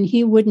 10, and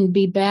he wouldn't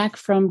be back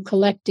from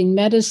collecting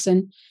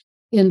medicine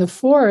in the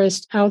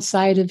forest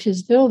outside of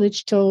his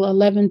village till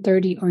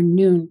 11:30 or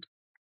noon.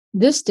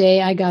 This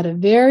day, I got a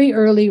very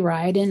early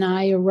ride, and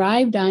I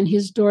arrived on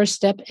his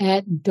doorstep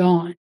at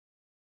dawn.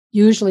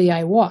 Usually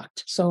I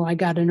walked, so I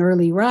got an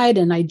early ride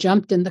and I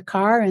jumped in the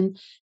car and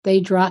they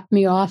dropped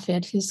me off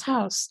at his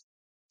house.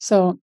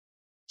 So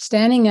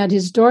standing at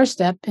his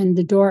doorstep and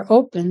the door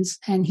opens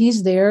and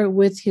he's there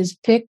with his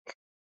pick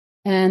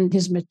and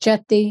his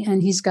machete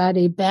and he's got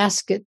a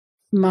basket,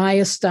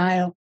 Maya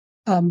style,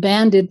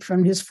 banded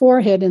from his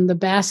forehead, and the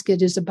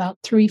basket is about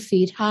 3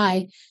 feet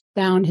high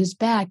down his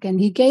back.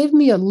 And he gave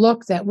me a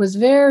look that was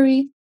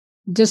very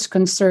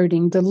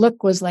disconcerting. The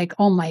look was like,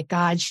 oh my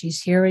God,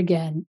 she's here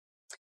again.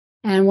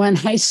 And when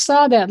I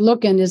saw that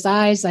look in his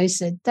eyes, I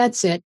said,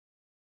 that's it.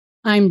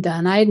 I'm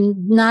done. I'm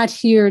not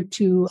here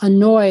to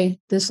annoy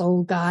this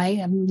old guy.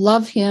 I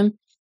love him.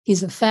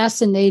 He's a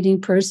fascinating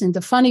person,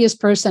 the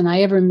funniest person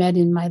I ever met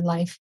in my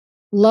life.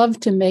 Love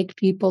to make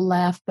people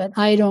laugh, but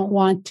I don't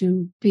want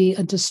to be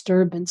a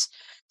disturbance.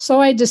 So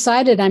I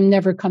decided I'm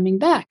never coming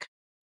back.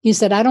 He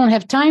said, I don't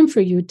have time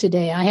for you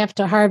today. I have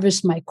to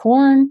harvest my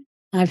corn.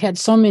 I've had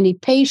so many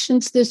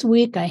patients this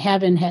week. I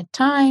haven't had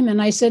time.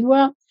 And I said,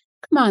 well,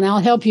 come on, I'll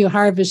help you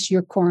harvest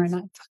your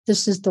corn.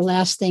 This is the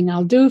last thing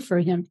I'll do for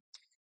him.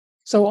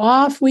 So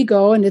off we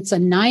go, and it's a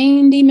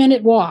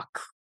 90-minute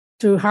walk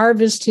to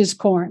harvest his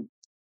corn.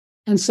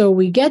 And so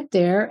we get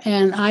there,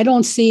 and I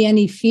don't see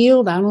any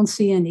field. I don't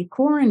see any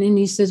corn. And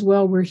he says,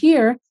 well, we're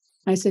here.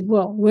 I said,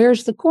 well,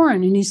 where's the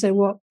corn? And he said,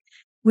 well,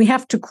 we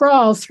have to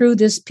crawl through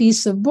this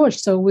piece of bush.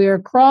 So we're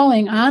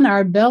crawling on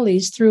our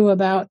bellies through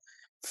about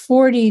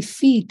 40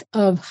 feet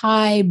of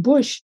high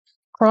bush.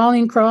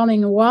 Crawling.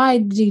 Why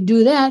did he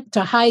do that?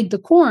 To hide the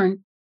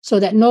corn so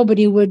that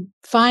nobody would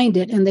find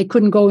it and they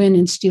couldn't go in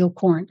and steal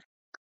corn.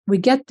 We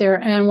get there,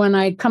 and when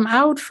I come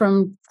out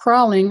from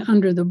crawling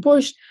under the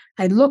bush,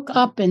 I look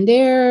up and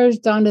there's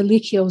Don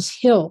Eligio's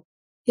hill.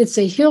 It's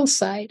a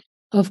hillside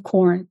of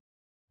corn,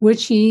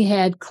 which he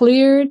had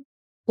cleared,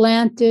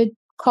 planted,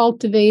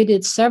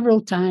 cultivated several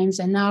times,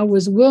 and now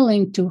was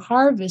willing to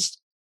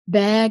harvest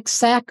bag,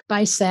 sack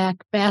by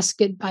sack,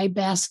 basket by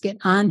basket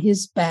on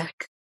his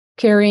back,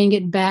 carrying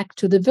it back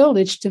to the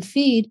village to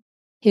feed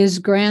his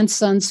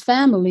grandson's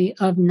family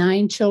of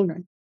 9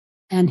 children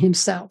and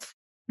himself.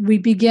 We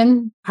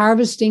begin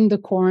harvesting the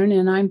corn,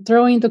 and I'm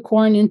throwing the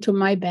corn into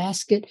my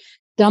basket,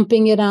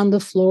 dumping it on the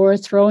floor,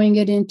 throwing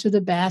it into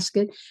the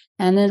basket.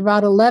 And at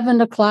about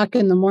 11 o'clock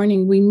in the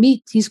morning, we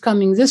meet. He's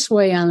coming this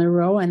way on the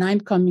row, and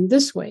I'm coming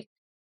this way.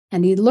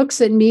 And he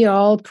looks at me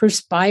all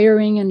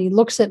perspiring, and he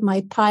looks at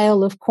my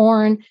pile of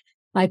corn.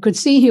 I could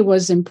see he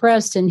was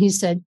impressed, and he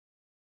said,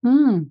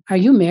 are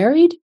you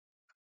married?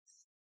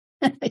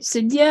 I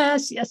said,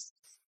 yes.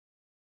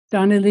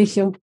 Don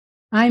Eligio,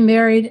 I'm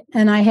married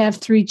and I have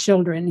 3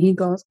 children. He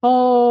goes,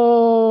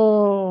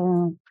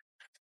 oh,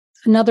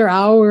 another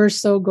hour or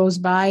so goes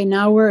by.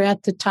 Now we're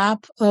at the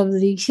top of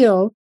the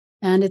hill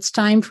and it's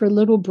time for a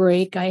little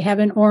break. I have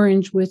an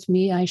orange with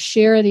me. I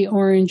share the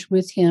orange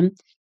with him,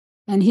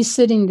 and he's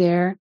sitting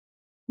there,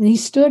 and he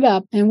stood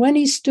up. And when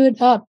he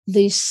stood up,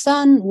 the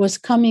sun was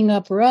coming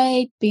up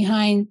right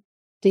behind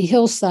the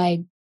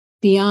hillside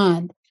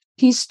beyond.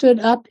 He stood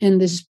up in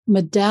this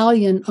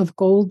medallion of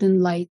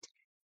golden light,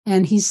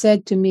 and he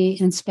said to me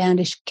in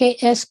Spanish, ¿Qué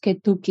es que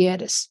tú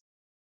quieres?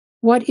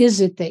 What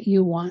is it that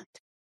you want?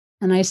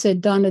 And I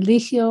said, Don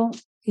Eligio,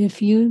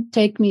 if you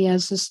take me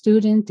as a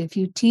student, if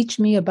you teach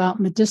me about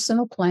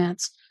medicinal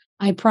plants,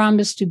 I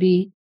promise to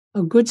be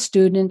a good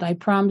student. I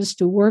promise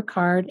to work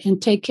hard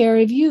and take care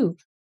of you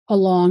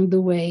along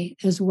the way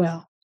as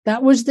well.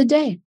 That was the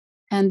day.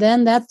 And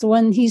then that's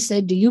when he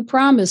said, do you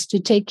promise to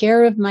take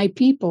care of my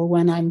people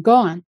when I'm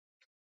gone?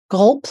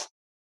 Gulp.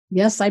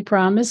 Yes, I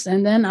promise.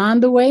 And then on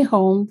the way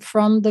home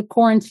from the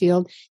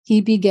cornfield,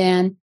 he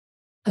began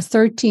a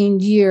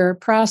 13-year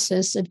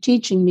process of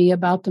teaching me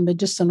about the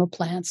medicinal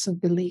plants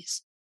of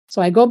Belize.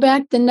 So I go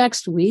back the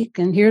next week,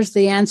 and here's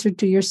the answer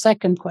to your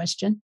second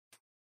question.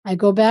 I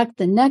go back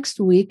the next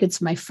week. It's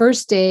my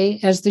first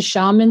day as the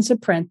shaman's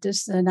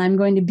apprentice, and I'm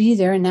going to be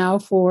there now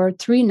for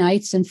 3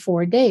 nights and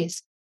 4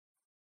 days.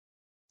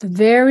 The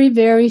very,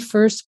 very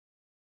first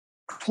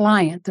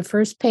client, the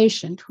first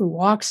patient who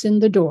walks in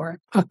the door,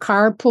 a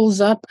car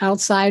pulls up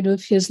outside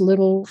of his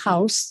little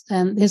house.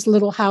 And his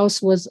little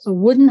house was a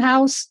wooden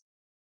house,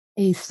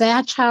 a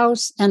thatch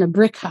house, and a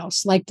brick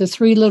house, like the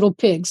Three Little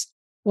Pigs.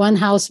 One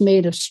house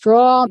made of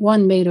straw,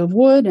 one made of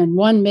wood, and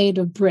one made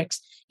of bricks.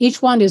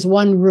 Each one is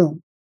one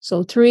room.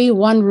 So 3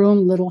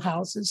 one-room little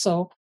houses.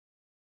 So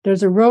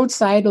there's a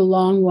roadside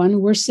along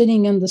one. We're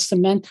sitting in the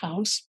cement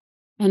house,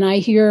 and I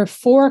hear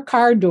 4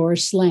 car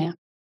doors slam.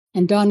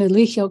 And Don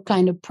Eligio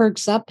kind of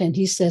perks up and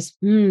he says,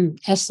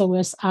 eso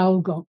es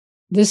algo.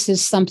 This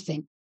is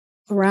something.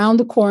 Around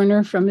the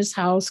corner from his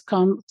house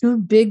come 2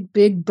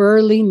 big,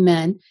 burly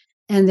men,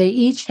 and they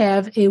each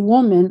have a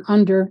woman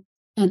under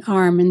an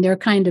arm, and they're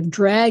kind of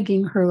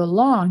dragging her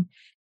along.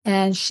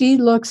 And she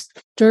looks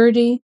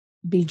dirty,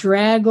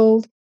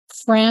 bedraggled,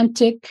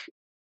 frantic,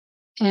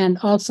 and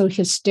also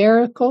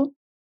hysterical.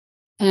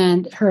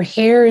 And her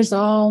hair is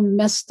all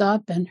messed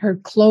up, and her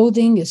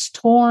clothing is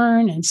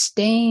torn and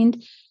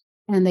stained.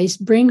 And they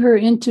bring her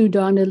into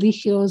Don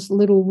Eligio's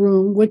little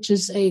room, which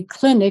is a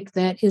clinic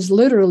that is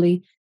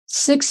literally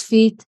 6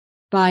 feet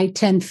by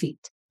 10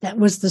 feet. That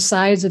was the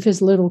size of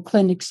his little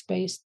clinic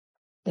space.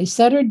 They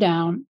set her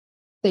down.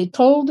 They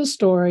told the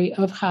story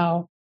of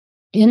how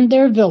in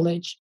their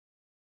village,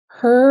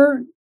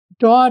 her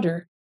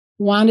daughter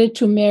wanted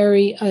to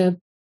marry a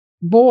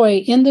boy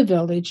in the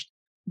village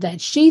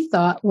that she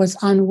thought was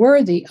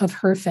unworthy of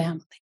her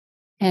family.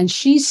 And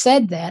she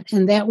said that,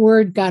 and that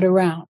word got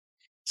around.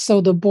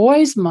 So the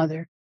boy's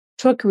mother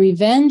took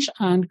revenge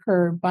on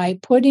her by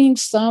putting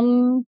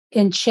some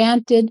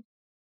enchanted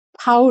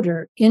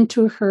powder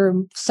into her,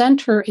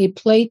 sent her a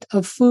plate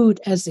of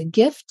food as a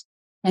gift.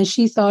 And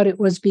she thought it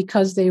was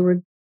because they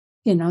were,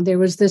 there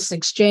was this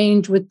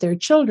exchange with their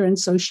children.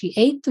 So she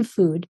ate the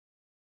food.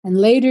 And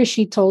later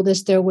she told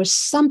us there was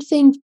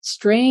something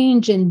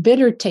strange and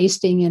bitter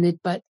tasting in it,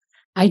 but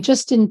I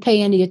just didn't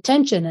pay any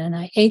attention and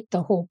I ate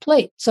the whole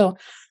plate. So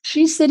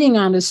she's sitting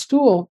on a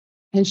stool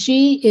and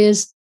she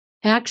is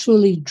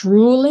actually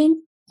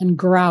drooling and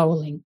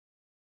growling,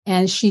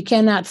 and she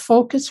cannot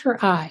focus her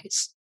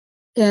eyes.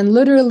 And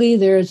literally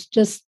there's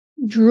just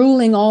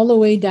drooling all the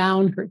way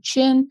down her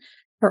chin.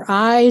 Her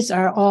eyes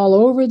are all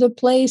over the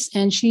place,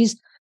 and she's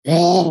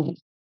growling.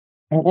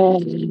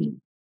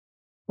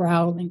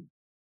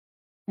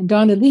 And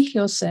Don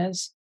Eligio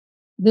says,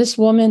 this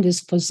woman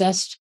is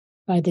possessed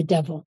by the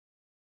devil.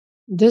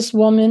 This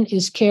woman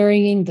is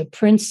carrying the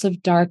Prince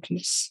of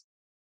Darkness.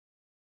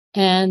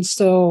 And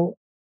so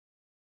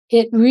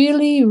it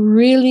really,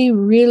 really,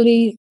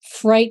 really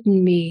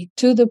frightened me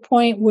to the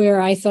point where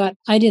I thought,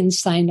 I didn't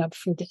sign up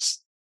for this.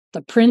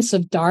 The Prince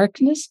of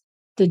Darkness,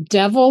 the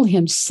devil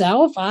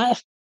himself,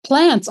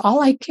 plants.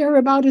 All I care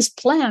about is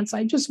plants.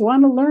 I just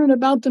want to learn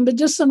about the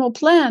medicinal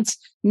plants.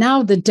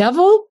 Now the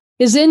devil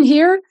is in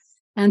here.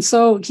 And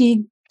so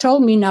he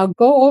told me, now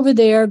go over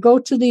there, go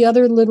to the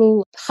other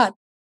little hut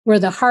where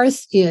the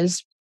hearth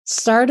is,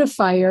 start a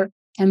fire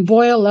and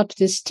boil up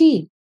this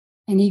tea.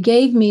 And he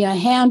gave me a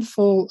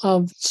handful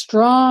of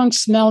strong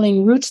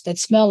smelling roots that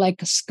smell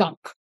like a skunk.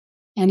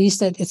 And he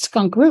said, it's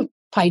skunk root,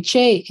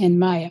 paiche in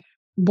Maya.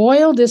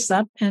 Boil this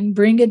up and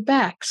bring it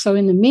back. So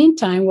in the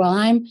meantime, while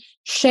I'm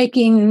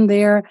shaking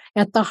there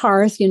at the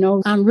hearth,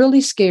 I'm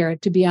really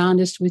scared, to be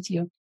honest with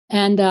you.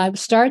 And I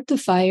start the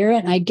fire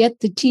and I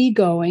get the tea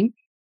going.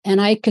 And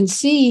I can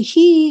see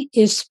he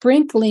is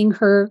sprinkling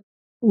her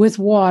with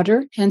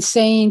water and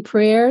saying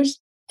prayers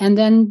and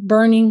then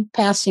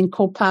passing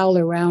copal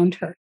around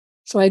her.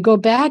 So I go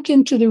back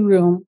into the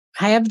room,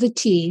 I have the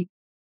tea,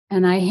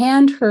 and I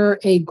hand her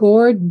a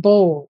gourd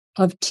bowl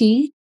of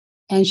tea,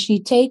 and she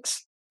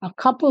takes a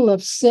couple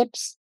of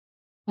sips,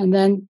 and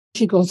then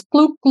she goes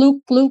gloop,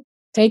 gloop, gloop,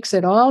 takes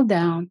it all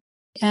down.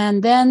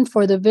 And then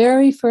for the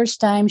very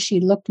first time, she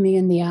looked me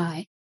in the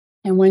eye.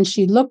 And when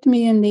she looked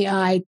me in the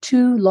eye,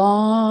 2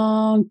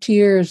 long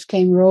tears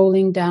came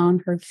rolling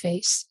down her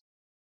face.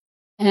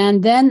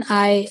 And then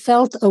I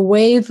felt a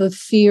wave of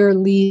fear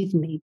leave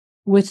me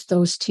with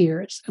those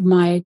tears.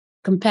 My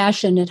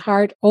compassionate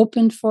heart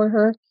opened for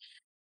her.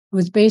 It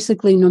was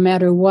basically, no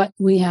matter what,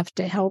 we have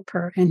to help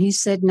her. And he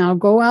said, now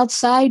go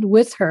outside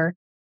with her.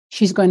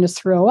 She's going to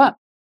throw up.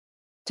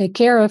 Take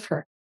care of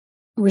her.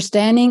 We're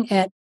standing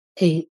at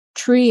a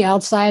tree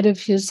outside of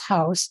his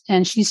house,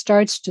 and she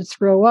starts to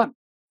throw up.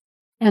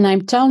 And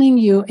I'm telling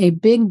you, a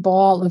big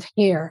ball of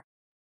hair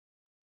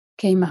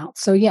came out.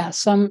 So yeah,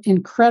 some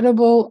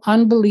incredible,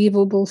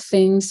 unbelievable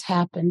things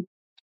happened.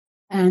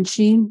 And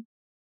she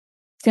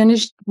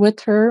finished with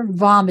her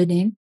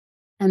vomiting.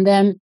 And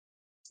then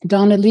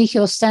Don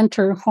Eligio sent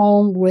her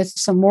home with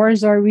some more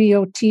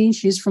Zorrillo tea.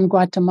 She's from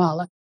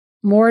Guatemala.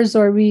 More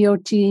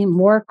Zorrillo tea,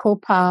 more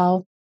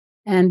copal,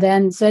 and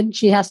then said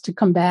she has to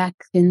come back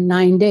in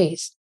 9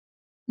 days.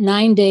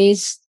 9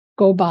 days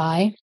go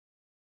by,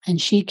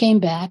 and she came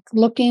back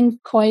looking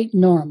quite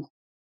normal.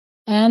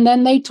 And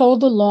then they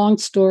told a long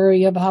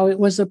story of how it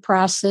was a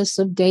process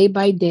of day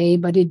by day,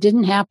 but it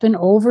didn't happen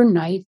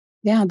overnight.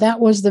 Yeah, that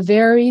was the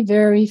very,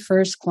 very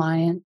first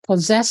client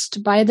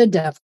possessed by the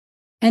devil.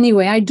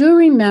 Anyway, I do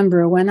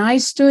remember when I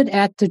stood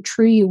at the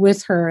tree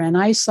with her and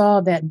I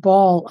saw that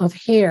ball of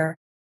hair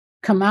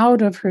come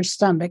out of her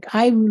stomach.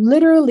 I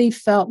literally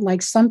felt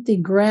like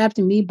something grabbed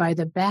me by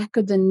the back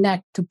of the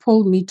neck to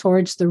pull me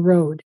towards the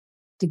road,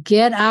 to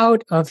get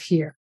out of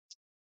here.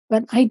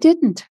 But I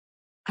didn't.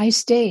 I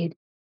stayed.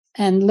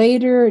 And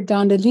later,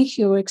 Don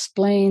Eligio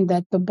explained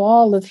that the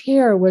ball of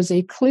hair was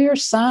a clear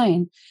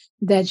sign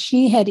that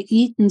she had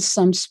eaten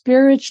some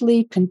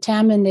spiritually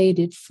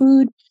contaminated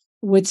food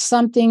with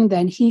something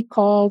that he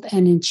called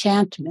an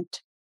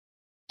enchantment,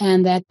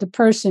 and that the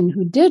person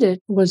who did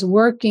it was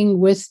working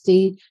with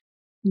the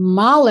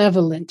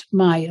malevolent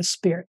Maya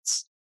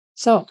spirits.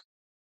 So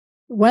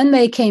when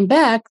they came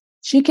back,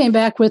 she came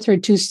back with her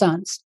two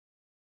sons.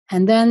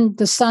 And then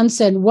the son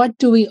said, "What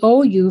do we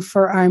owe you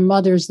for our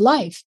mother's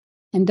life?"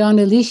 And Don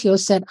Eligio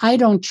said, "I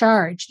don't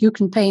charge. You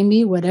can pay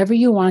me whatever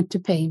you want to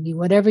pay me,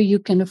 whatever you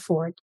can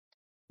afford."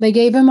 They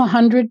gave him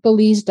 100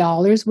 Belize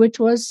dollars, which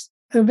was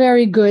a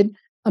very good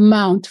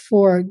amount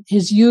for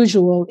his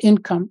usual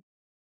income.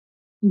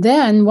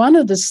 Then one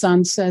of the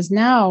sons says,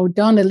 "Now,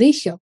 Don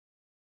Eligio,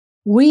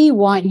 we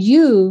want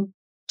you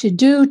to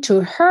do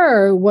to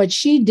her what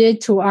she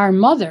did to our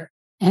mother."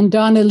 And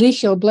Don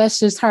Eligio, bless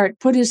his heart,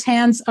 put his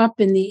hands up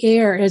in the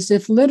air as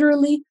if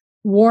literally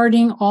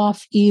warding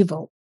off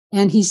evil.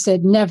 And he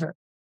said, "Never,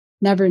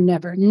 never,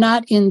 never,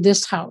 not in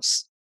this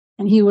house."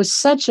 And he was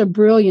such a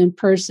brilliant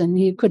person.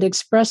 He could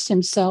express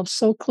himself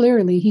so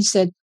clearly. He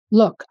said,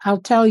 "Look,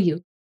 I'll tell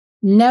you,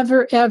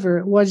 never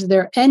ever was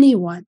there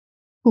anyone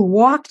who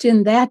walked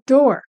in that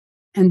door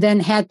and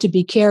then had to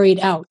be carried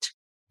out.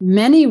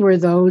 Many were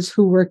those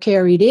who were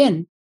carried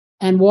in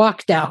and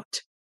walked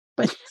out,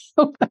 but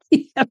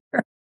nobody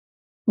ever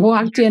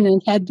walked in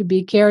and had to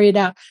be carried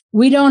out.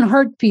 We don't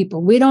hurt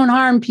people. We don't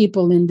harm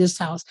people in this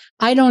house.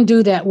 I don't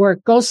do that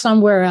work. Go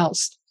somewhere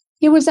else."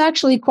 He was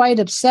actually quite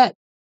upset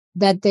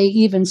that they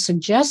even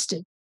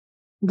suggested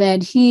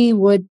that he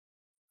would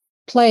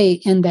play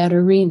in that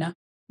arena.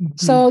 Mm-hmm.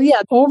 So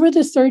yeah, over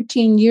the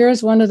 13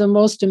 years, one of the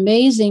most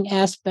amazing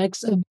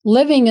aspects of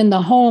living in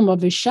the home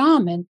of a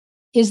shaman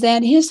is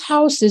that his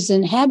house is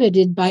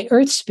inhabited by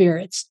earth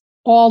spirits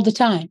all the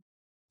time.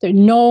 They're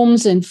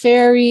gnomes and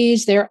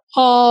fairies. They're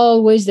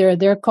always there.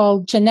 They're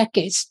called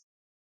chaneques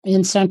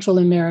in Central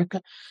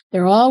America.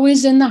 They're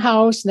always in the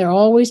house. They're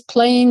always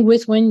playing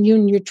with when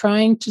you're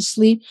trying to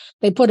sleep.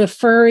 They put a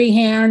furry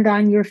hand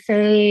on your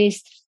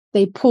face.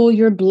 They pull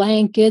your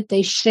blanket.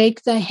 They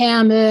shake the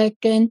hammock.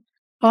 And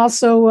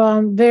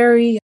also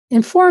very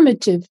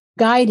informative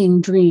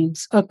guiding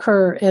dreams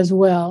occur as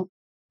well.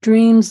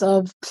 Dreams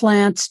of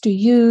plants to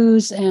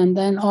use, and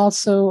then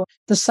also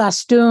the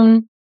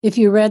Sastun. If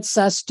you read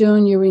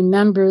Sastun, you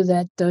remember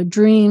that the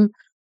dream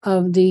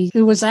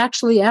it was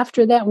actually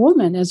after that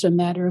woman, as a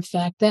matter of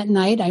fact. That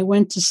night I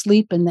went to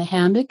sleep in the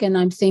hammock and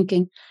I'm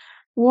thinking,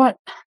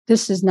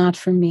 this is not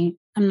for me.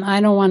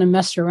 I don't want to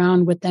mess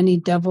around with any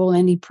devil,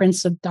 any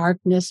prince of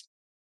darkness.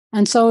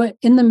 And so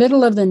in the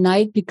middle of the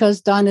night,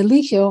 because Don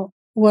Eligio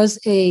was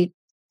a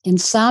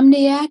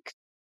insomniac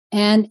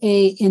and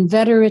a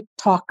inveterate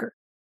talker,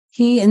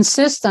 he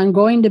insists on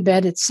going to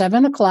bed at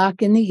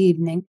 7:00 in the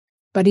evening,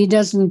 but he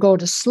doesn't go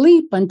to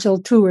sleep until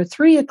 2 or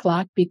 3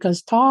 o'clock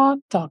because talk.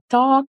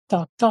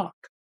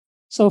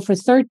 So for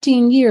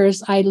 13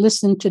 years, I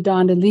listened to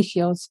Don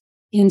Eligio's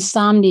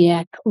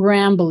insomniac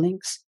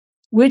ramblings,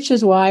 which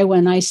is why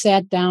when I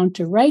sat down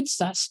to write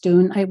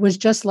Sastun, it was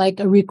just like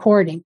a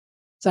recording.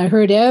 So I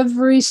heard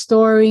every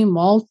story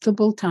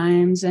multiple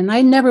times, and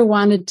I never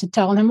wanted to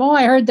tell him, "Oh,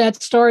 I heard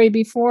that story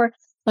before."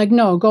 Like,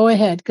 no, go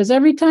ahead. Because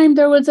every time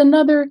there was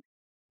another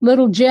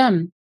little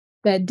gem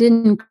that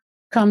didn't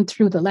come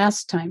through the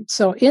last time.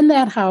 So in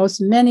that house,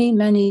 many,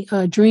 many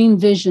dream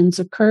visions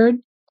occurred.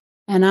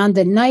 And on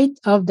the night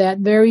of that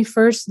very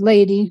first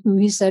lady, who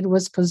he said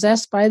was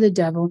possessed by the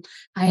devil,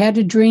 I had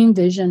a dream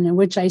vision in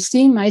which I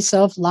see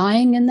myself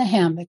lying in the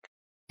hammock,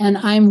 and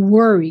I'm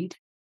worried.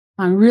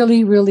 I'm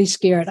really, really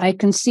scared. I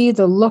can see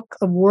the look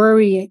of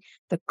worry,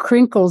 the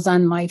crinkles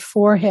on my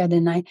forehead,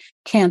 and I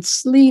can't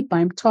sleep.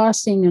 I'm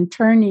tossing and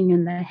turning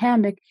in the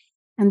hammock.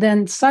 And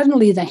then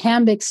suddenly the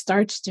hammock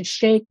starts to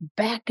shake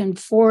back and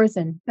forth,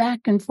 and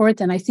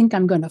I think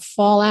I'm going to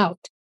fall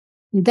out.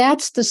 And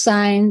that's the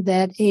sign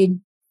that a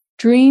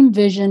dream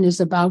vision is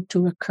about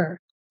to occur.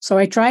 So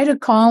I try to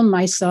calm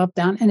myself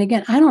down. And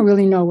again, I don't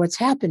really know what's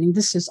happening.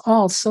 This is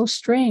all so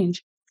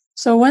strange.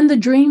 So when the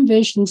dream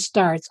vision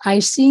starts, I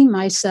see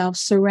myself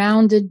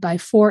surrounded by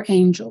 4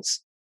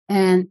 angels.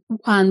 And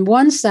on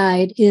one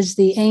side is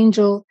the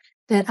angel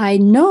that I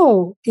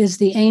know is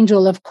the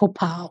angel of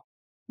Copal,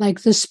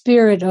 like the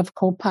spirit of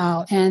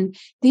Copal. And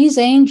these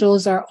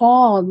angels are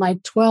all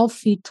like 12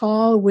 feet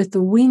tall with a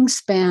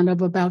wingspan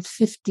of about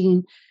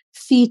 15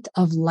 feet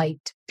of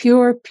light,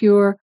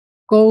 pure,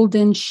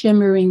 golden,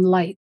 shimmering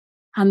light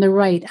on the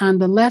right. On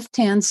the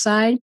left-hand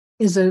side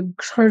is a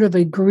sort of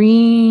a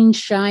green,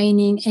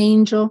 shining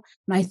angel.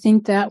 And I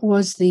think that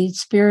was the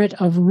spirit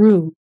of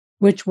Ru,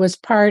 which was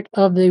part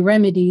of the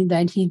remedy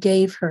that he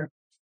gave her.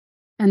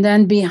 And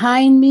then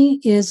behind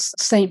me is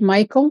Saint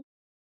Michael.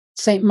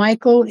 Saint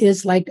Michael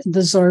is like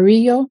the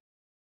Zorillo,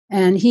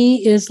 and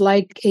he is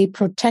like a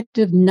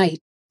protective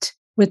knight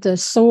with a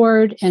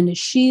sword and a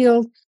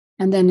shield.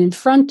 And then in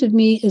front of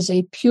me is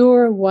a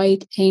pure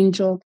white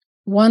angel.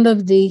 One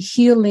of the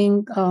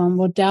healing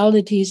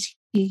modalities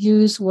he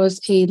used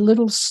was a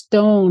little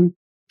stone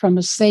from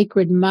a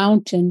sacred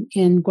mountain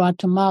in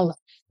Guatemala.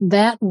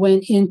 That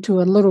went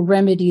into a little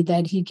remedy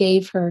that he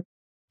gave her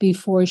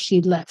before she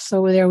left.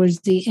 So there was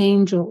the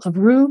angel of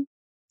Ru,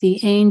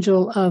 the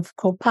angel of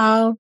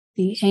Copal,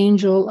 the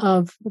angel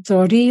of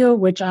Zorillo,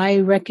 which I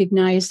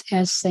recognized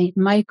as Saint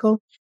Michael,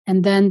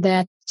 and then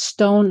that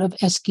stone of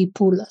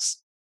Esquipulas.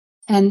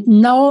 And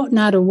no,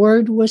 not a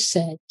word was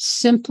said,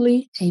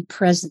 simply a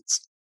presence.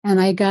 And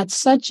I got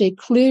such a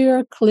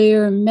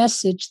clear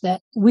message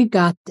that we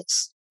got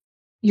this.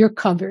 You're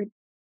covered.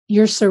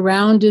 You're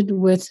surrounded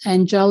with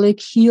angelic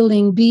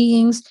healing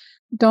beings.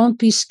 Don't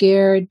be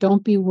scared.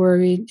 Don't be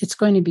worried. It's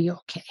going to be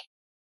okay.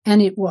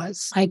 And it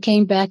was. I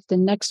came back the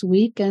next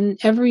week, and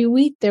every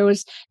week there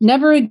was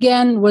never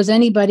again was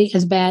anybody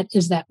as bad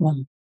as that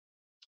woman.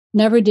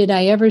 Never did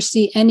I ever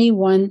see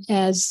anyone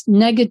as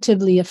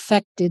negatively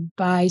affected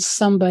by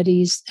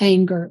somebody's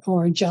anger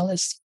or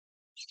jealousy.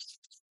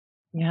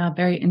 Yeah,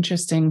 very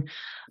interesting.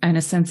 In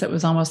a sense, it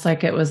was almost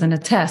like it was in a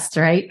test,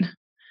 right?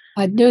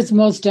 It was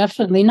most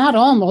definitely, not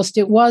almost,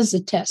 it was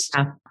a test.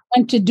 Yeah.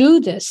 And to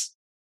do this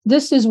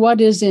is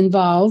what is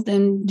involved.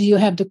 And do you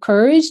have the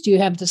courage? Do you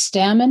have the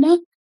stamina?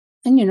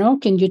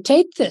 And, can you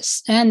take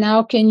this? And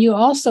now can you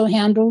also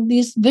handle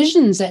these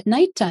visions at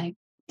nighttime?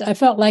 I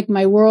felt like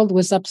my world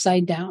was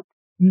upside down.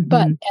 Mm-hmm.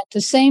 But at the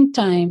same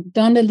time,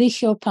 Don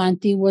Eligio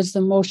Panti was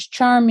the most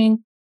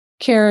charming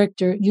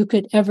character you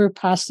could ever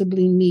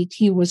possibly meet.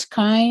 He was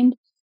kind,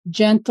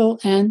 gentle,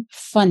 and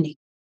funny.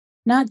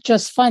 Not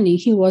just funny,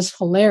 he was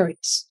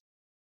hilarious.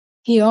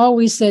 He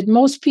always said,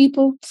 most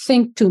people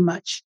think too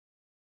much.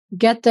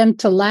 Get them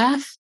to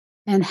laugh,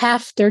 and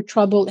half their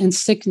trouble and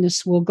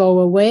sickness will go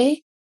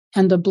away,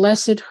 and the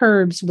blessed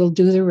herbs will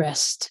do the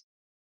rest.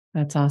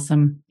 That's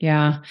awesome.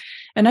 Yeah.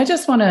 And I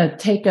just want to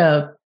take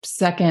a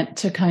second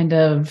to kind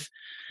of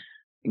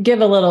give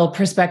a little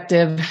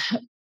perspective.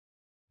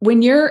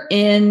 When you're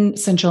in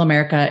Central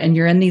America and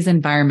you're in these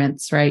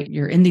environments, right?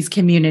 You're in these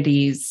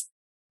communities,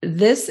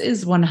 this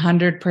is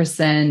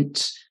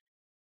 100%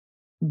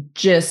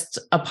 just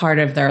a part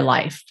of their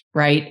life,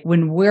 right?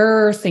 When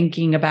we're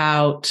thinking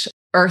about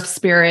earth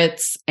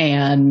spirits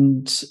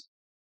and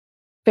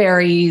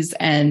fairies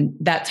and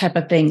that type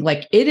of thing,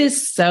 like it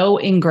is so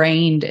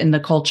ingrained in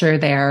the culture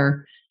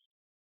there.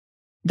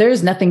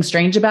 There's nothing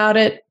strange about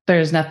it.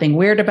 There's nothing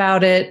weird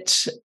about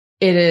it.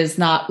 It is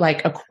not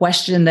like a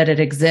question that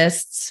it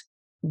exists.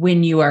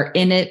 When you are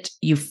in it,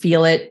 you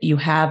feel it, you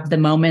have the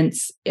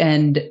moments,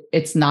 and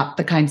it's not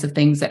the kinds of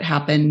things that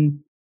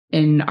happen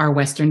in our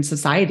Western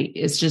society.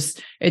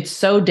 It's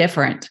so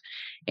different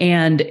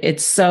and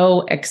it's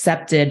so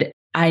accepted.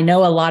 I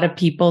know a lot of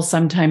people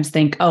sometimes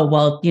think, oh,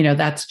 well,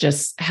 that's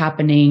just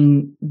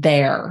happening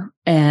there.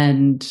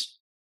 And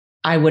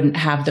I wouldn't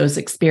have those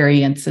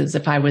experiences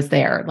if I was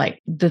there.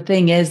 Like the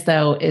thing is,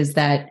 though, is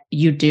that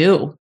you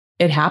do.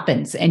 It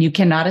happens and you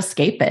cannot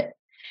escape it.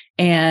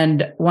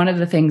 And one of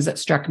the things that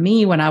struck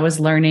me when I was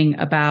learning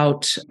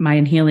about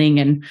Mayan healing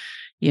and,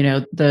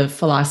 the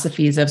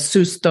philosophies of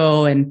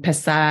susto and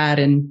pesar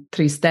and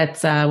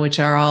tristeza, which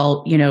are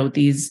all,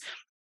 these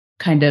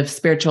kind of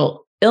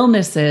spiritual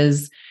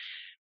illnesses,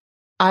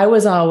 I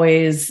was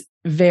always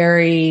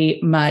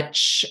very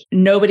much,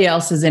 nobody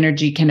else's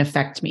energy can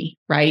affect me,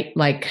 right?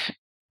 Like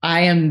I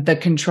am the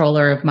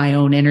controller of my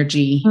own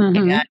energy,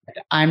 and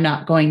I'm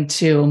not going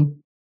to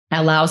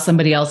allow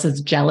somebody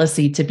else's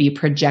jealousy to be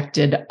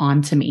projected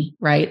onto me,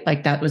 right?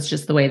 Like that was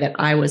just the way that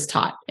I was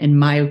taught in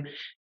my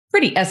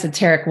pretty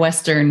esoteric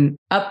Western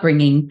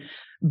upbringing.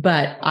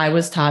 But I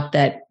was taught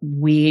that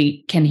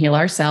we can heal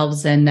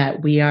ourselves and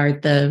that we are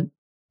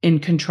in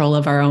control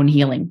of our own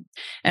healing.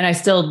 And I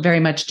still very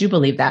much do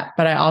believe that.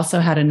 But I also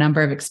had a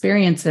number of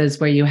experiences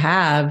where you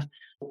have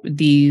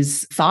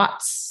these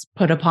thoughts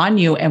put upon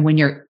you. And when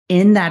you're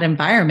in that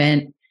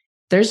environment,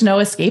 there's no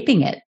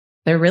escaping it.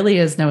 There really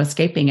is no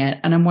escaping it.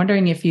 And I'm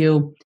wondering if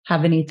you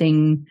have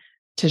anything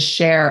to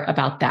share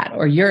about that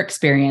or your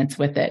experience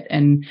with it.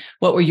 And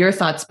what were your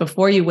thoughts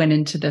before you went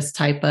into this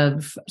type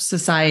of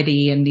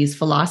society and these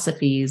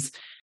philosophies?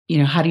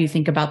 How do you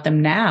think about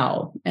them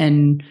now?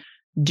 And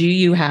do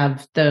you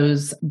have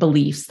those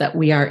beliefs that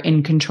we are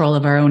in control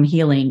of our own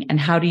healing? And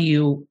how do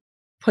you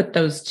put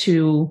those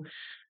two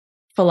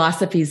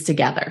philosophies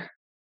together?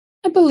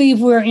 I believe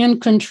we're in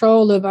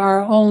control of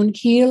our own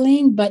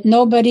healing, but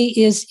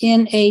nobody is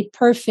in a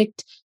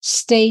perfect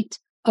state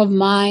of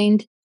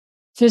mind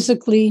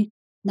physically.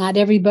 Not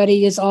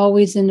everybody is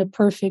always in a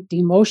perfect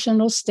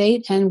emotional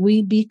state, and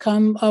we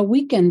become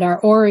weakened. Our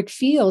auric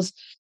fields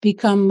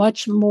become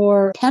much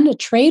more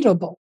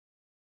penetratable.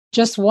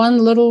 Just one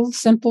little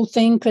simple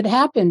thing could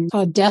happen.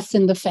 A death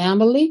in the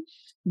family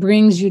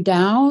brings you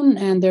down,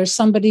 and there's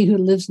somebody who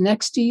lives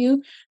next to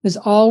you who's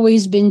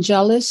always been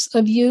jealous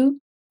of you.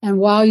 And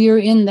while you're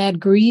in that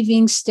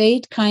grieving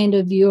state, kind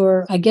of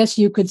I guess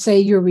you could say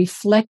your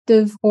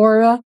reflective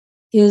aura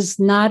is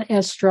not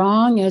as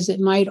strong as it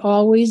might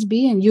always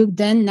be.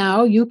 And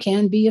now you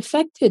can be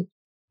affected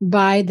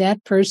by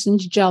that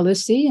person's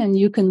jealousy, and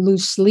you can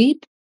lose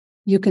sleep.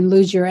 You can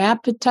lose your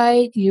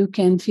appetite. You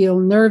can feel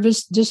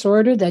nervous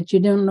disorder that you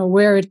don't know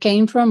where it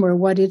came from or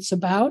what it's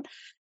about.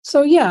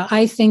 So, yeah,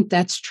 I think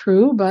that's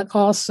true. But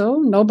also,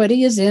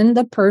 nobody is in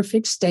the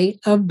perfect state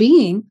of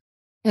being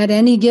at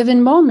any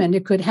given moment.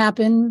 It could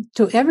happen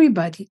to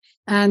everybody.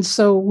 And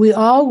so we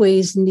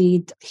always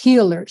need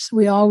healers.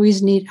 We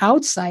always need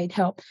outside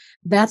help.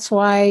 That's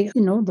why,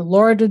 the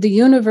Lord of the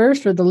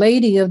universe or the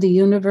Lady of the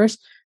universe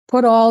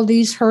put all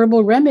these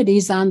herbal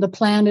remedies on the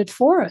planet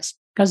for us,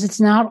 because it's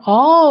not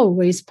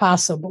always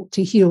possible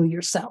to heal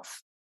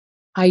yourself.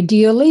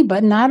 Ideally,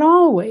 but not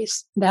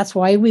always. That's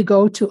why we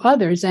go to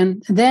others.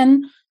 And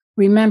then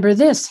remember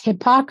this,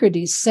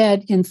 Hippocrates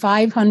said in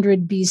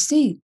 500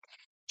 BC,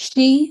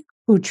 she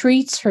who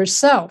treats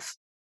herself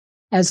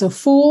as a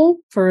fool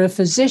for a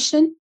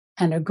physician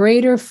and a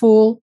greater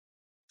fool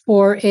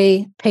for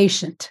a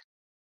patient.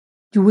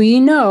 We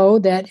know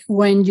that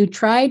when you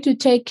try to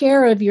take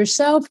care of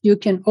yourself, you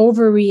can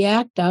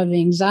overreact out of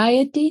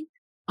anxiety,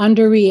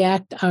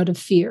 underreact out of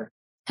fear.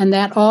 And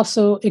that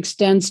also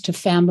extends to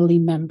family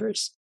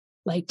members.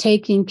 Like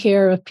taking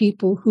care of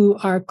people who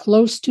are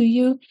close to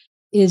you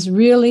is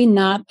really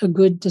not a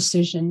good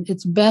decision.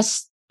 It's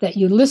best that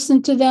you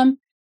listen to them,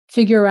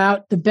 figure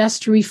out the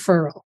best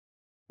referral,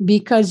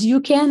 because you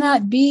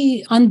cannot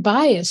be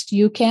unbiased.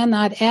 You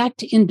cannot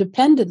act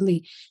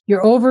independently.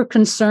 You're over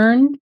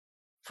concerned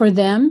for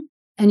them,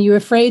 and you're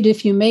afraid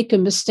if you make a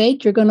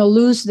mistake, you're going to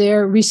lose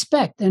their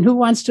respect. And who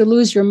wants to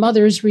lose your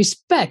mother's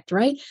respect,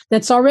 right?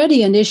 That's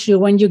already an issue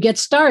when you get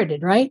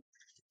started, right?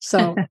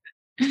 So,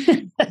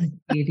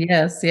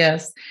 yes.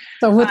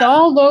 So with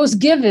all those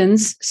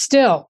givens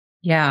still.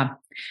 Yeah.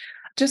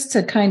 Just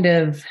to kind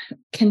of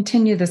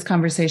continue this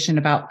conversation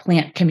about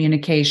plant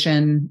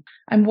communication,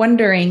 I'm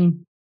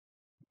wondering,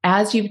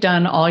 as you've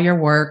done all your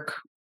work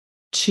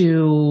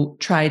to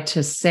try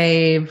to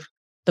save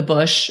the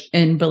bush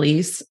in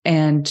Belize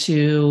and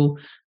to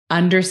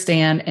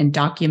understand and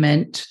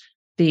document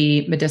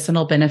the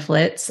medicinal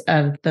benefits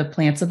of the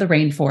plants of the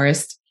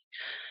rainforest,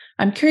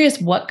 I'm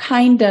curious what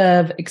kind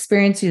of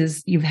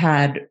experiences you've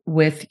had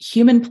with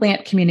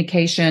human-plant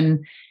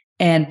communication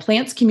and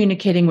plants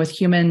communicating with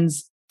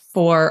humans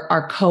for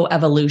our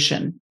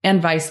coevolution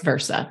and vice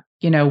versa.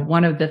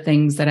 One of the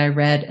things that I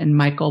read in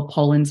Michael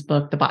Pollan's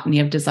book, The Botany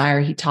of Desire,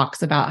 he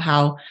talks about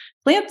how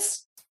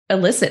plants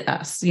elicit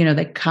us.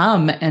 They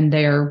come and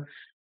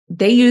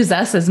they use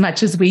us as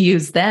much as we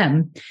use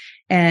them.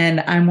 And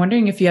I'm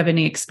wondering if you have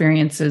any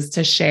experiences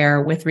to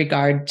share with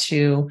regard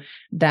to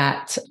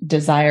that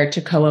desire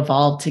to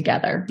co-evolve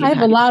together. I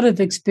have a lot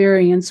of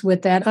experience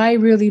with that. I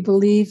really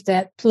believe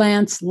that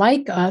plants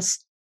like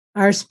us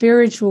are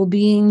spiritual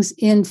beings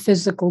in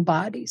physical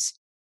bodies,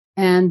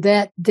 and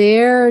that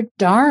their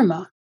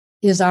dharma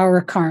is our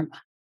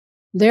karma.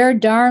 Their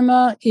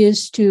dharma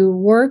is to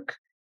work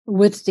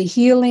with the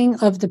healing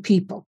of the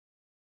people,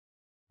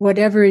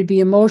 whatever it be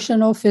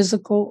emotional,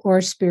 physical,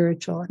 or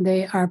spiritual.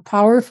 They are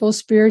powerful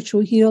spiritual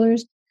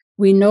healers.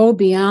 We know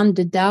beyond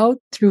a doubt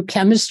through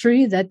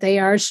chemistry that they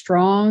are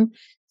strong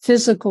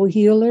physical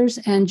healers,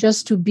 and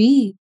just to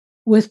be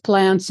with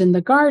plants in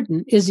the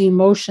garden is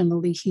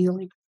emotionally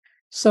healing.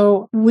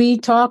 So we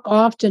talk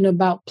often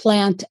about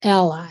plant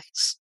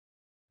allies.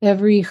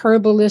 Every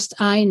herbalist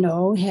I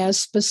know has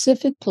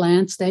specific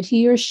plants that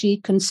he or she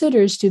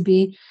considers to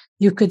be,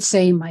 you could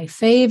say, my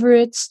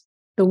favorites,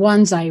 the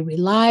ones I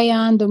rely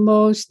on the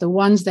most, the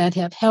ones that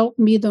have helped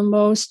me the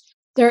most.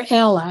 They're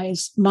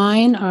allies.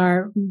 Mine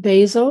are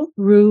basil,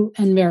 rue,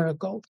 and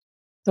marigold.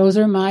 Those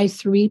are my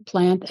 3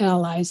 plant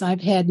allies.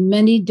 I've had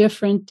many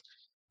different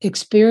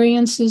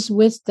experiences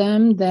with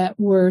them that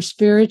were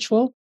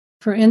spiritual.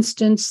 For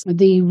instance,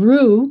 the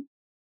rue,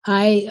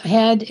 I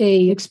had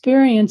a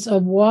experience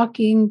of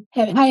walking.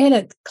 I had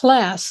a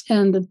class,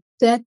 and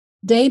that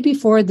day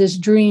before this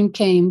dream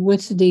came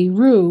with the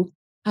rue,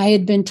 I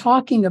had been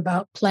talking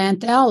about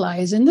plant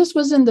allies. And this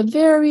was in the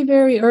very,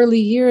 very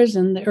early years,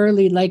 in the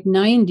early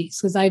 90s,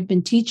 because I've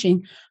been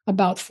teaching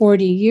about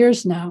 40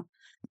 years now.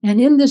 And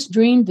in this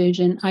dream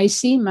vision, I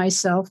see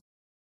myself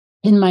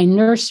in my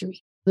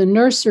nursery. The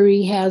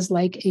nursery has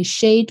a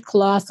shade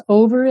cloth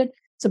over it.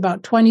 It's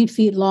about 20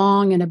 feet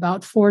long and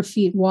about 4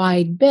 feet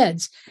wide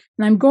beds.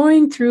 And I'm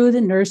going through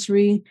the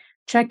nursery,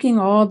 checking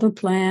all the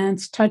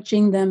plants,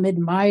 touching them,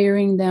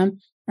 admiring them.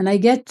 And I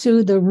get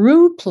to the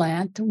rue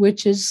plant,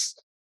 which is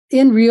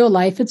in real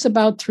life, it's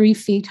about 3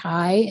 feet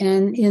high.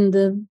 And in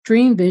the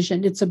dream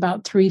vision, it's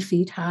about 3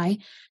 feet high.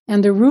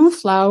 And the rue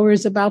flower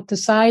is about the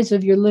size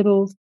of your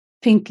little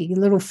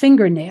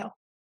fingernail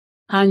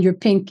on your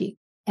pinky.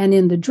 And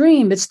in the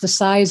dream, it's the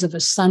size of a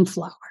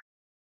sunflower.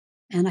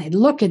 And I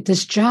look at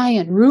this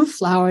giant rue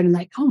flower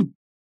and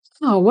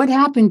oh, what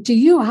happened to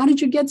you? How did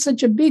you get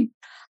such a big,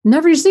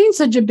 never seen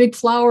such a big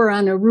flower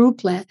on a rue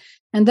plant?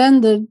 And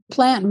then the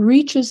plant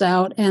reaches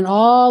out and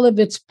all of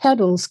its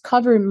petals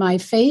cover my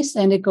face,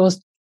 and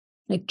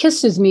it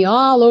kisses me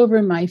all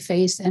over my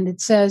face, and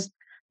it says,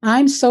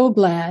 "I'm so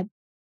glad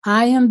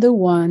I am the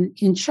one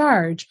in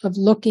charge of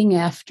looking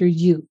after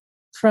you."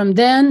 From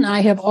then,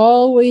 I have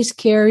always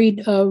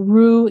carried a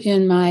rue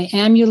in my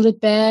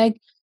amulet bag.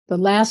 The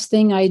last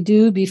thing I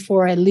do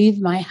before I leave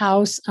my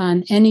house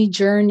on any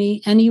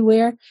journey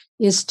anywhere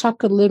is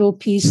tuck a little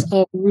piece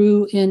of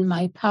rue in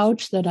my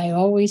pouch that I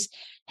always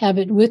have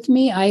it with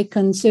me. I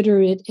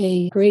consider it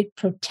a great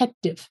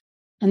protective.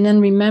 And then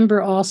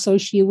remember also,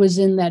 she was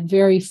in that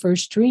very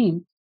first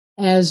dream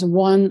as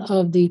one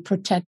of the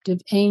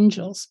protective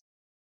angels.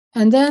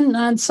 And then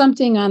on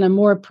something on a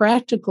more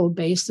practical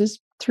basis,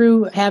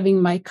 through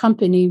having my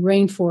company,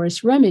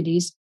 Rainforest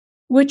Remedies,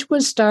 which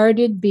was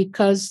started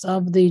because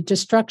of the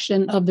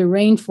destruction of the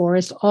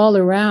rainforest all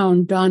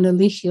around Don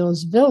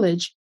Eligio's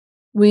village.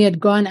 We had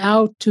gone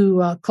out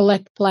to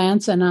collect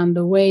plants, and on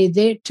the way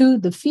there to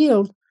the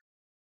field,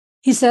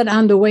 he said,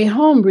 on the way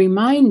home,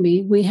 remind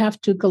me, we have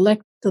to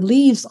collect the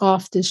leaves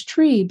off this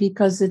tree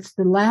because it's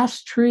the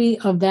last tree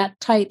of that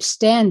type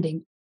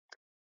standing.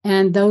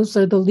 And those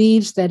are the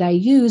leaves that I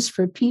use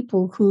for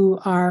people who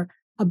are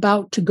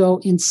about to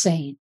go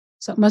insane.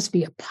 So it must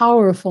be a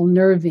powerful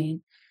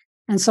nervine.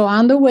 And so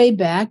on the way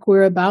back,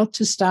 we're about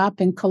to stop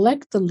and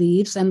collect the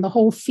leaves, and the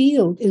whole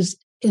field is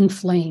in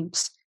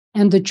flames.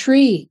 And the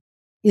tree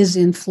is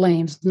in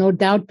flames, no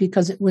doubt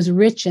because it was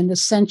rich in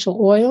essential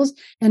oils,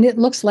 and it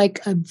looks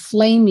like a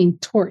flaming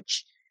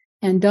torch.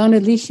 And Don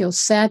Eligio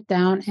sat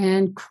down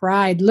and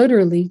cried,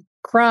 literally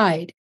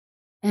cried.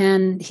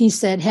 And he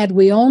said, had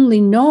we only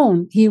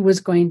known he was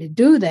going to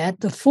do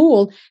that, the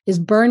fool is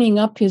burning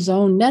up his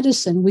own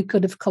medicine. We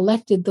could have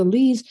collected the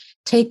leaves,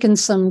 taken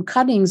some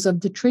cuttings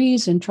of the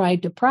trees and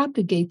tried to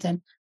propagate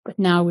them, but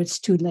now it's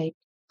too late.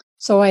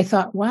 So I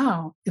thought,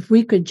 wow, if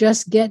we could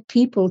just get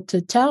people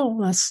to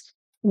tell us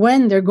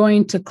when they're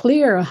going to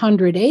clear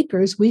 100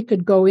 acres, we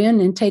could go in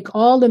and take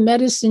all the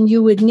medicine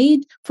you would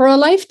need for a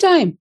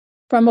lifetime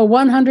from a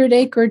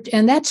 100-acre,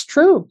 and that's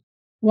true.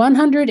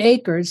 100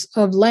 acres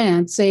of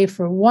land, say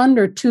for one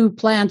or two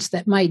plants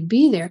that might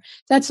be there,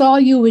 that's all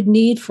you would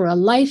need for a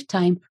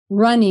lifetime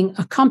running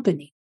a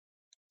company.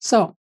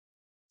 So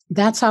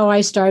that's how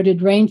I started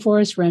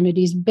Rainforest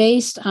Remedies,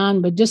 based on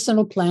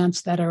medicinal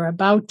plants that are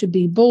about to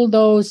be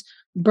bulldozed,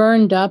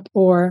 burned up,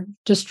 or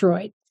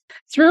destroyed.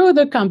 Through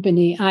the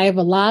company, I have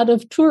a lot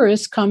of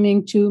tourists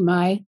coming to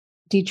my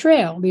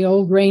trail, the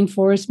old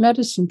Rainforest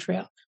Medicine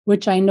Trail,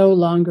 which I no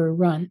longer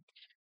run.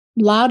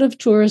 A lot of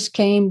tourists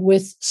came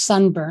with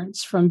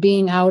sunburns from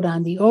being out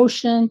on the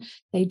ocean.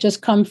 They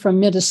just come from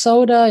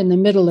Minnesota in the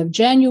middle of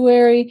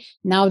January.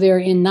 Now they're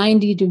in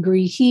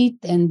 90-degree heat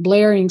and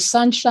blaring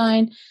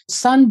sunshine.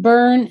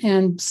 Sunburn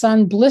and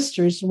sun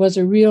blisters was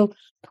a real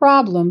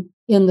problem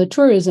in the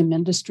tourism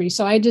industry.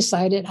 So I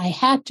decided I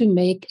had to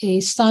make a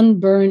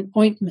sunburn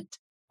ointment,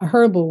 a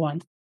herbal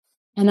one.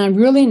 And I'm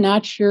really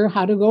not sure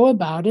how to go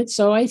about it.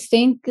 So I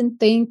think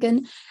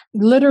and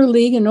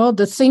literally,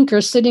 the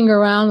thinker sitting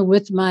around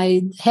with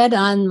my head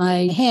on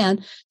my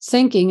hand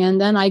thinking.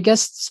 And then I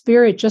guess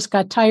spirit just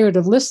got tired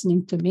of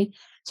listening to me.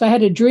 So I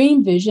had a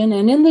dream vision.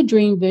 And in the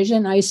dream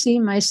vision, I see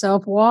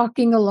myself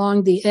walking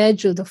along the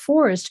edge of the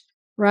forest,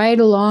 right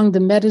along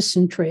the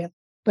medicine trail.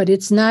 But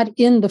it's not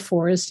in the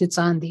forest, it's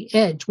on the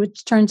edge,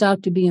 which turns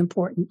out to be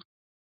important.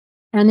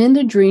 And in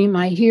the dream,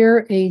 I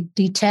hear a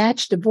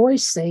detached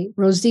voice say,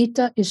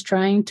 Rosita is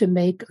trying to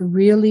make a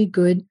really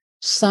good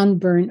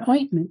sunburn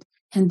ointment.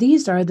 And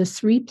these are the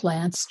 3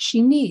 plants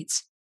she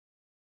needs.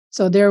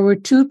 So there were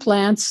 2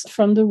 plants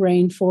from the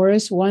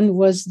rainforest. One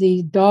was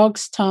the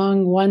dog's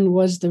tongue, one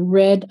was the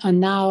red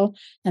anal,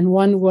 and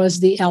one was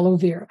the aloe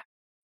vera.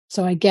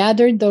 So I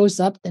gathered those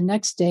up the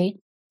next day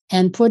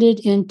and put it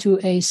into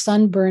a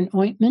sunburn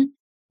ointment,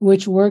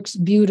 which works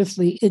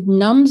beautifully. It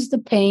numbs the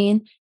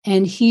pain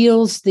and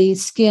heals the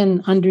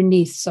skin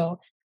underneath.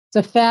 So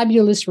it's a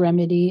fabulous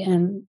remedy.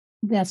 And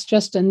that's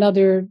just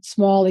another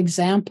small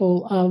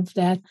example of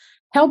that,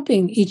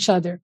 helping each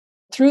other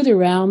through the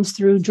realms,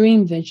 through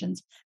dream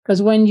visions.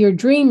 Because when you're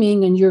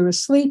dreaming and you're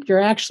asleep,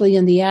 you're actually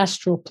in the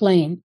astral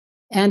plane.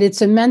 And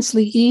it's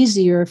immensely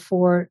easier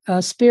for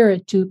a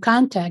spirit to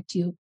contact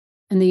you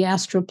in the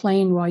astral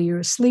plane while you're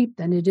asleep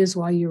than it is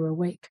while you're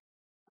awake.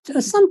 So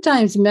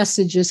sometimes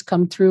messages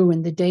come through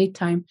in the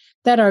daytime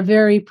that are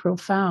very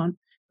profound.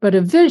 But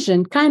a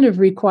vision kind of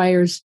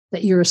requires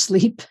that you're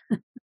asleep.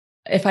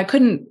 If I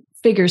couldn't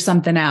figure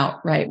something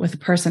out, right, with the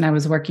person I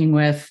was working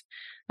with,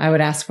 I would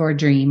ask for a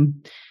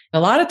dream. A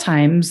lot of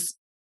times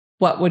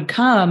what would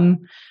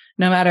come,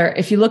 no matter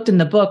if you looked in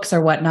the books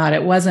or whatnot,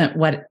 it wasn't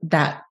what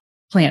that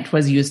plant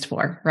was used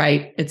for,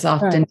 right? It's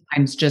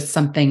oftentimes just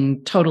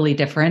something totally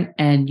different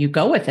and you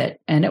go with it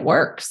and it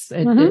works.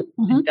 It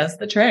does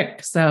the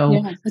trick. So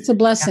yeah, it's a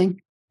blessing. Yeah.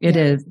 It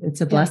is.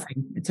 It's a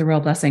blessing. It's a real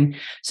blessing.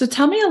 So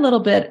tell me a little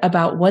bit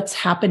about what's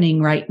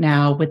happening right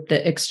now with the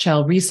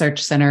Ixchel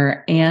Research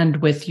Center and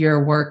with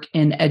your work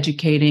in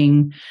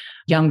educating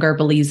younger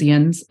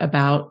Belizeans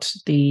about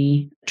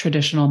the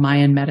traditional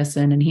Mayan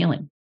medicine and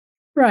healing.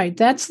 Right.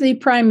 That's the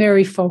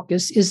primary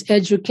focus is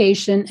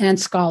education and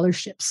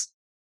scholarships.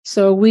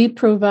 So we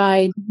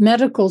provide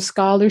medical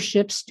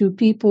scholarships to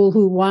people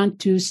who want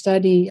to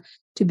study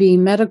to be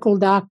medical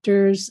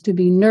doctors, to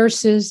be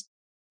nurses,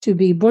 to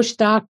be bush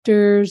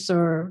doctors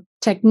or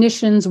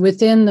technicians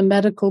within the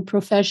medical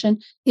profession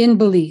in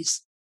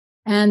Belize.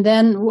 And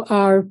then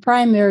our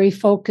primary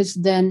focus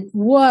then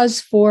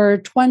was for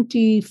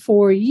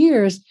 24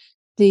 years,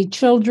 the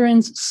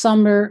Children's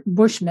Summer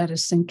Bush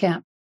Medicine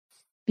Camp.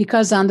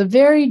 Because on the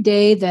very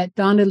day that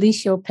Don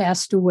Alicio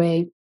passed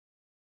away,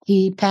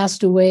 he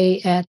passed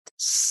away at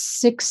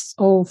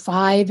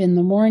 6:05 in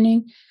the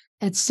morning.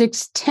 At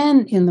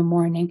 6:10 in the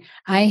morning,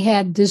 I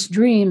had this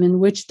dream in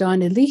which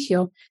Don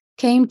Alicio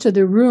came to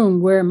the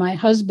room where my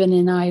husband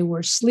and I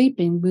were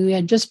sleeping. We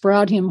had just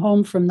brought him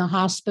home from the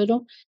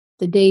hospital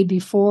the day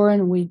before,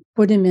 and we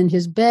put him in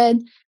his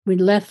bed. We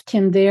left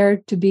him there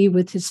to be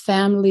with his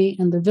family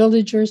and the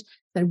villagers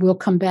that will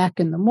come back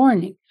in the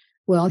morning.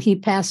 Well, he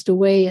passed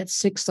away at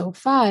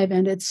 6:05,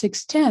 and at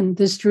 6:10,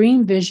 this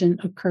dream vision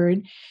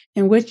occurred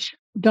in which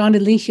Don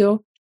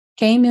Alicio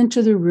came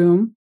into the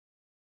room.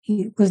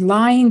 He was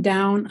lying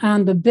down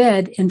on the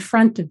bed in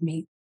front of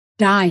me,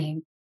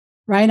 dying,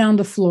 right on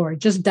the floor,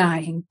 just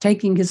dying,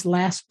 taking his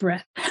last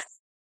breath.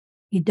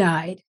 He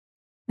died.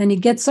 Then he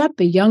gets up,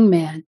 a young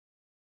man.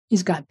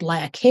 He's got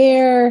black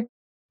hair,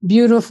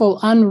 beautiful,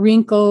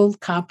 unwrinkled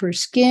copper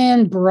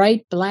skin,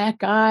 bright black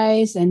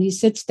eyes, and he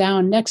sits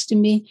down next to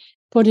me,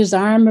 put his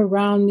arm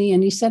around me,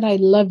 and he said, "I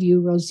love you,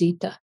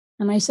 Rosita."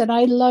 And I said,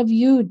 "I love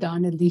you,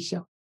 Don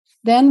Alicio."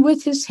 Then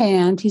with his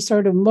hand, he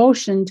sort of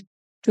motioned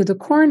to the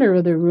corner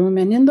of the room,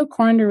 and in the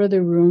corner of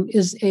the room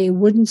is a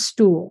wooden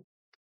stool.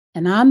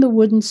 And on the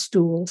wooden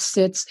stool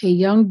sits a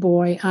young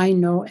boy I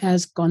know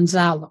as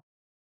Gonzalo.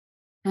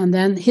 And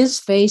then his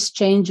face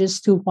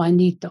changes to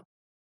Juanito.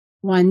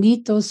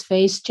 Juanito's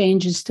face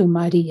changes to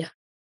Maria.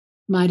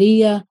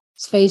 Maria's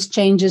face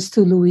changes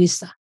to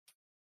Luisa.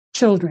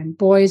 Children,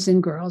 boys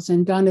and girls.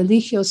 And Don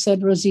Alicio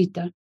said,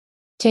 "Rosita,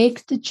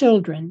 take the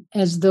children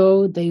as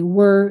though they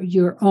were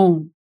your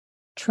own.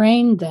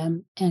 Train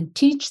them and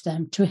teach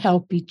them to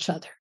help each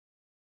other."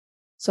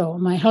 So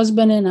my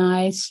husband and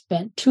I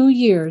spent 2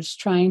 years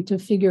trying to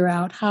figure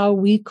out how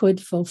we could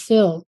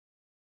fulfill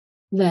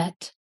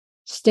that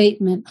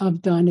statement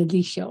of Don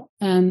Alicio.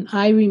 And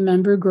I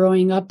remember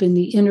growing up in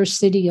the inner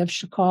city of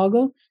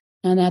Chicago,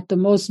 and that the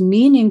most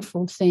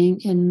meaningful thing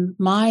in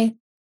my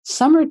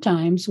summer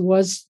times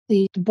was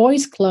the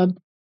Boys Club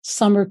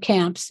summer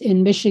camps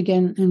in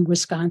Michigan and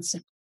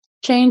Wisconsin.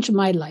 Changed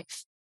my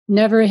life.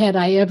 Never had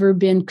I ever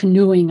been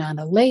canoeing on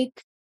a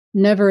lake.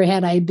 Never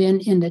had I been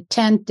in a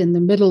tent in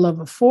the middle of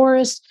a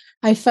forest.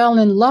 I fell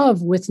in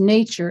love with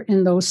nature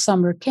in those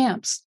summer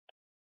camps.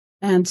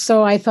 And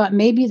so I thought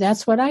maybe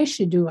that's what I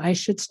should do. I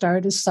should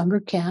start a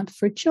summer camp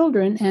for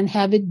children and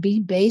have it be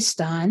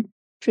based on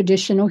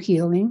traditional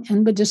healing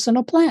and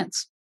medicinal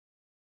plants.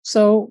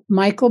 So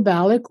Michael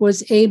Ballack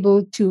was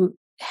able to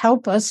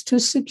help us to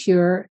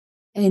secure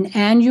an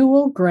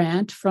annual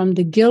grant from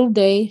the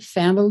Gilday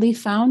Family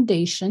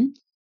Foundation.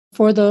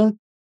 For the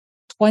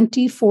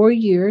 24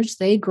 years,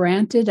 they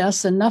granted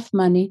us enough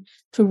money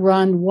to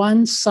run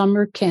one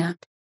summer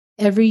camp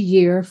every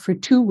year for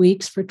 2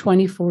 weeks for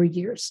 24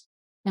 years.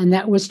 And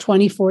that was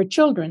 24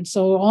 children.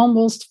 So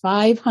almost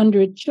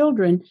 500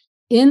 children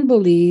in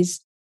Belize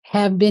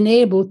have been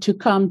able to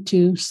come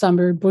to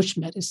summer bush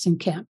medicine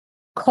camp.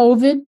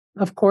 COVID,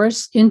 of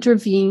course,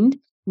 intervened.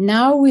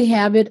 Now we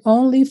have it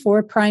only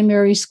for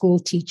primary school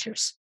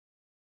teachers.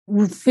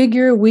 We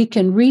figure we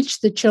can reach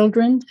the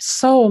children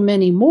so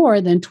many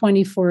more than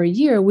 24 a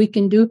year. We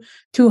can do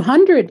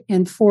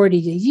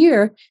 240 a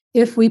year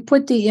if we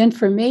put the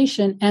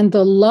information and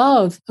the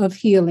love of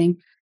healing,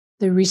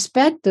 the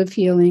respect of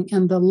healing,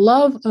 and the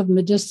love of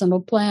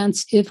medicinal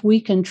plants. If we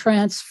can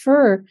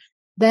transfer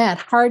that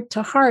heart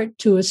to heart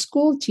to a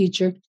school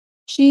teacher,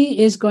 she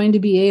is going to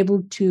be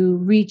able to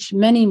reach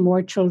many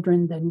more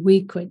children than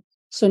we could.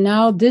 So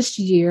now this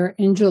year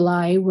in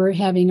July, we're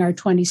having our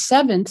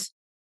 27th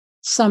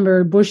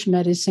summer bush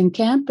medicine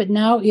camp, but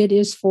now it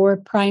is for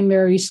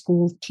primary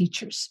school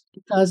teachers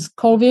because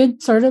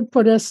COVID sort of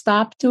put a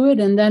stop to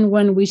it. And then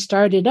when we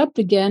started up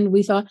again,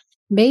 we thought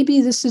maybe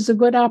this is a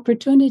good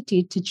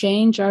opportunity to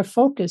change our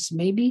focus.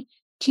 Maybe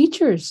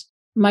teachers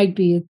might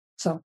be.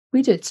 So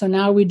we did. So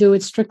now we do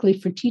it strictly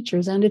for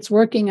teachers, and it's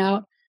working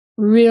out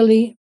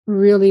really,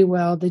 really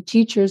well. The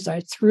teachers are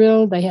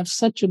thrilled. They have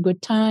such a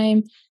good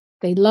time.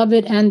 They love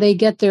it, and they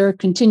get their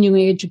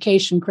continuing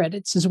education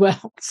credits as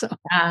well. So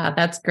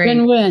that's great.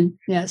 Win-win,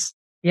 yes.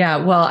 Yeah,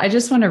 well, I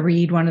just want to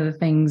read one of the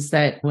things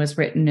that was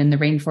written in the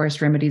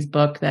Rainforest Remedies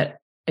book that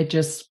it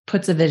just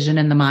puts a vision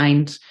in the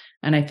mind.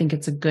 And I think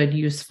it's a good,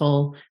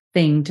 useful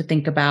thing to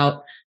think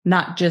about,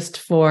 not just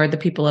for the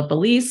people of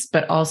Belize,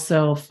 but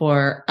also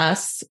for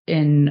us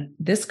in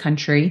this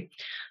country,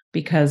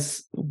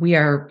 because we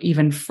are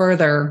even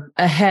further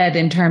ahead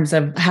in terms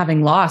of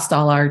having lost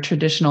all our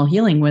traditional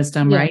healing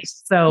wisdom, yes. Right?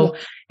 So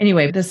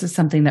anyway, this is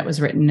something that was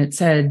written. It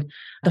said,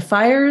 "The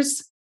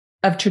fires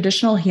of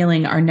traditional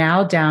healing are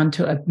now down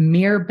to a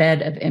mere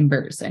bed of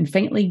embers and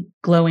faintly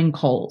glowing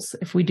coals.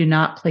 If we do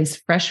not place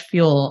fresh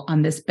fuel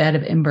on this bed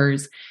of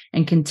embers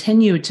and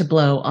continue to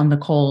blow on the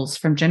coals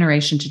from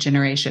generation to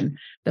generation,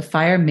 the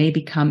fire may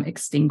become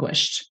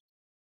extinguished.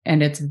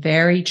 And it's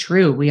very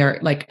true. We are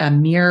like a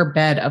mere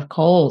bed of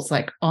coals,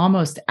 like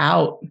almost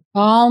out.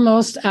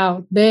 Almost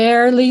out,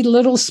 barely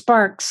little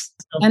sparks.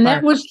 And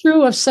that was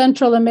true of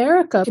Central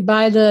America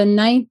by the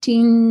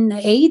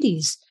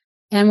 1980s.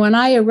 And when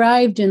I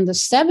arrived in the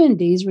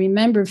 70s,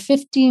 remember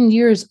 15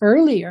 years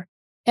earlier,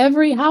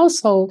 every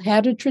household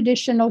had a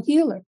traditional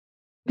healer.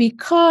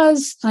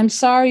 Because I'm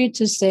sorry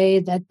to say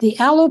that the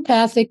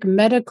allopathic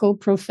medical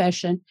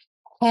profession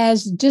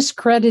has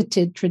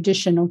discredited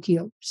traditional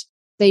healers.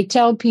 They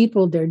tell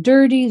people they're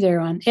dirty, they're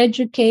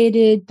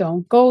uneducated,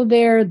 don't go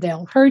there,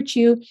 they'll hurt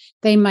you.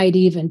 They might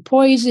even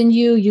poison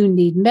you. You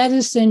need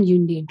medicine, you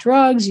need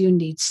drugs, you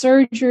need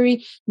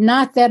surgery,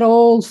 not that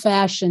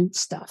old-fashioned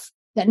stuff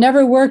that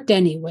never worked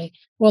anyway.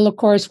 Well, of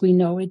course, we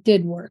know it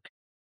did work.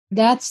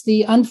 That's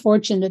the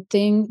unfortunate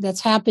thing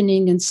that's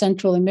happening in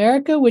Central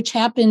America, which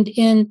happened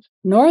in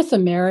North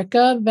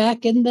America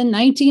back in the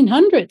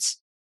 1900s.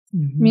 I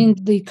mean,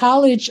 the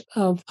College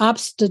of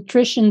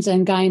Obstetricians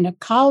and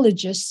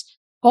Gynecologists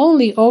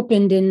only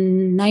opened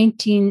in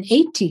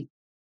 1918.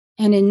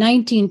 And in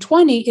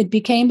 1920, it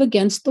became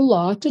against the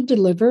law to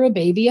deliver a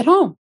baby at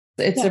home.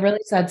 It's a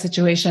really sad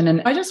situation.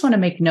 And I just want to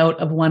make note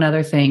of one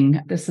other thing.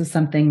 This is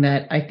something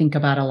that I think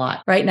about a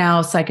lot. Right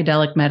now,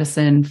 psychedelic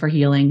medicine for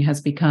healing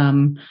has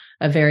become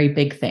a very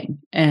big thing.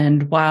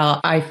 And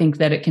while I think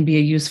that it can be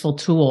a useful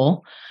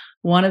tool,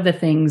 one of the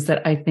things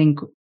that I think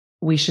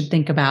we should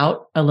think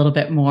about a little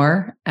bit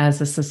more as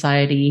a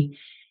society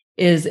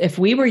is if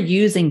we were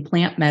using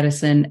plant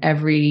medicine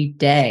every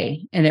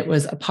day and it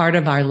was a part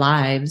of our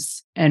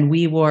lives and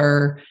we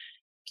were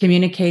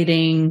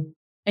communicating,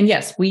 and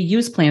yes, we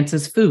use plants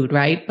as food,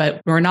 right?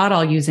 But we're not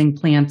all using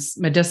plants,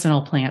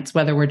 medicinal plants,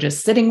 whether we're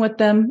just sitting with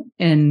them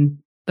in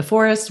the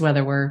forest,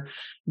 whether we're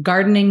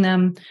gardening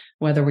them,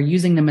 whether we're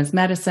using them as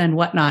medicine,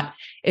 whatnot.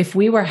 If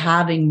we were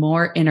having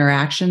more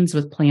interactions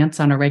with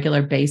plants on a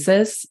regular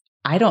basis,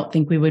 I don't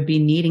think we would be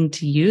needing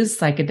to use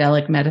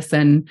psychedelic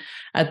medicine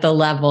at the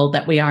level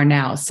that we are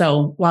now.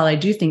 So while I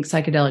do think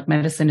psychedelic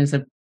medicine is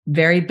a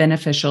very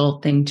beneficial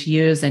thing to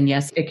use, and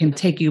yes, it can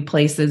take you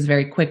places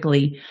very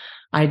quickly,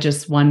 I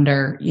just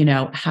wonder,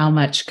 how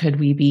much could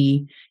we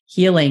be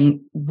healing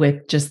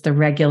with just the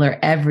regular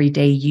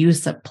everyday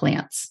use of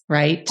plants,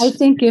 right? I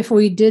think if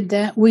we did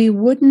that, we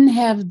wouldn't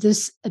have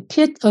this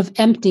pit of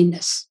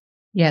emptiness.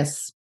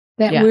 Yes.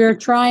 That we're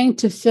trying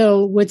to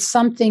fill with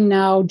something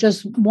now,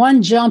 just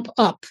one jump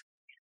up.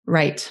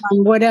 Right.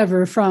 From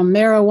whatever, from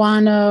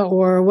marijuana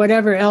or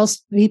whatever else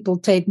people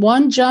take,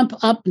 one jump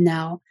up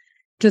now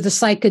to the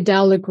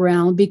psychedelic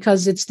realm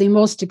because it's the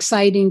most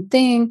exciting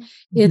thing.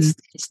 It's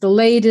the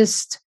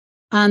latest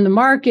on the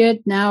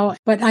market now.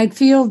 But I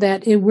feel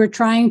that we're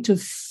trying to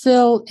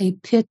fill a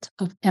pit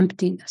of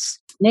emptiness.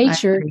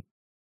 Nature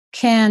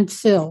can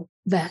fill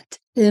that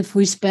if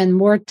we spend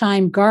more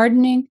time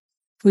gardening.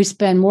 We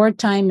spend more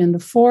time in the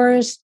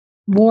forest,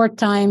 more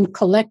time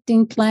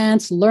collecting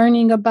plants,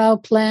 learning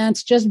about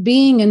plants, just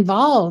being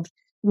involved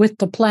with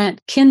the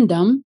plant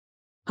kingdom.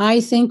 I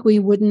think we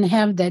wouldn't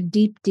have that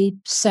deep,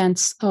 deep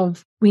sense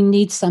of we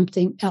need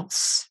something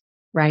else.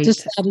 Right.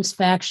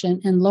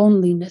 Dissatisfaction and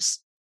loneliness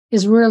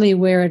is really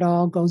where it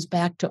all goes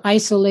back to: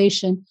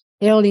 isolation,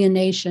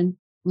 alienation,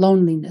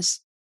 loneliness.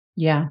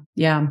 Yeah.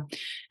 Yeah.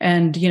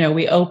 And,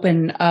 we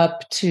open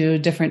up to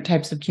different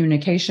types of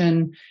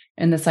communication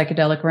in the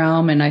psychedelic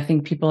realm. And I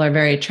think people are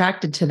very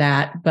attracted to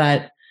that.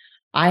 But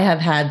I have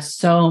had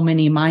so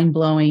many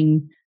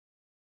mind-blowing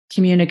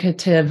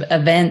communicative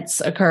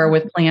events occur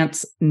with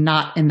plants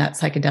not in that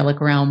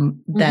psychedelic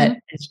realm that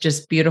is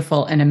just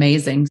beautiful and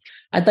amazing.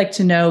 I'd like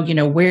to know,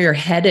 where you're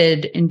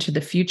headed into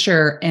the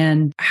future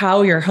and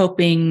how you're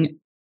hoping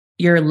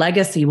your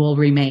legacy will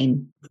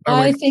remain.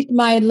 I think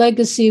my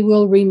legacy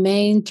will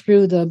remain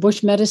through the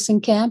Bush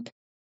Medicine Camp,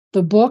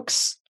 the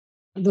books.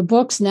 The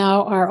books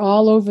now are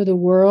all over the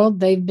world.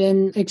 They've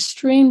been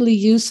extremely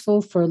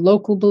useful for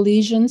local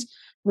Belizeans.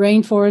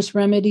 Rainforest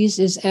Remedies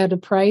is at a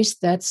price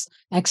that's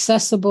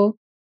accessible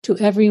to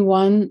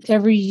everyone.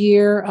 Every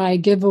year I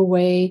give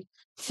away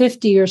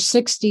 50 or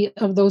 60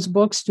 of those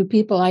books to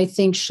people I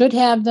think should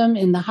have them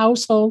in the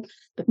household,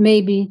 but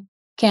maybe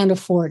can't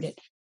afford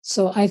it.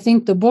 So I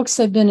think the books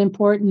have been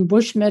important.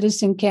 Bush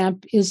Medicine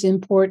Camp is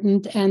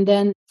important. And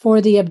then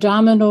for the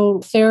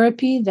abdominal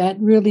therapy, that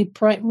really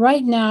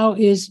right now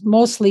is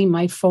mostly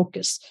my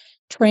focus.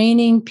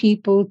 Training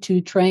people to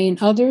train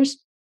others,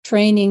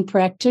 training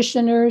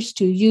practitioners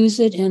to use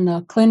it in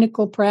a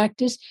clinical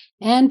practice,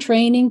 and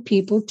training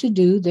people to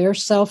do their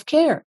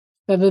self-care.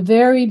 I have a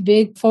very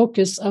big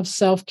focus of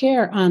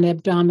self-care on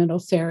abdominal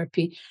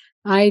therapy.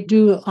 I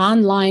do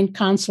online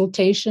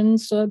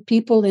consultations,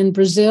 people in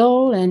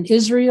Brazil and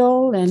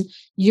Israel and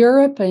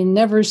Europe. I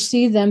never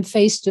see them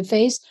face to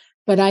face,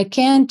 but I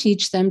can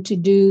teach them to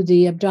do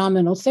the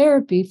abdominal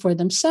therapy for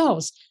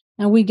themselves.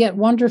 And we get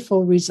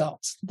wonderful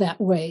results that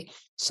way.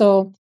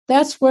 So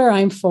that's where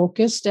I'm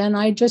focused. And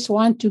I just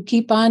want to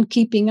keep on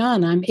keeping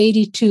on. I'm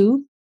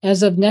 82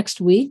 as of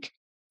next week.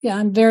 Yeah,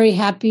 I'm very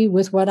happy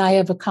with what I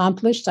have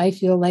accomplished. I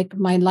feel like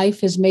my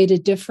life has made a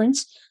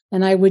difference.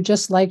 And I would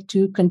just like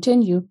to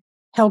continue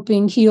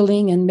helping,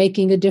 healing, and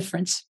making a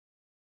difference.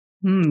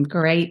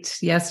 Great.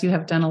 Yes, you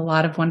have done a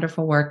lot of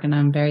wonderful work, and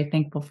I'm very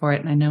thankful for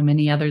it. And I know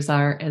many others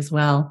are as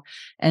well.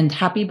 And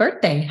happy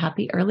birthday.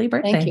 Happy early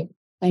birthday. Thank you.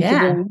 Thank you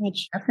very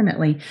much.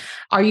 Definitely.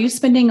 Are you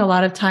spending a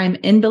lot of time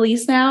in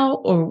Belize now,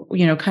 or,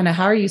 kind of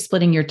how are you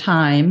splitting your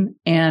time?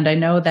 And I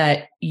know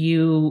that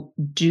you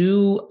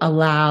do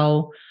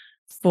allow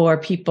for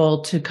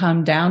people to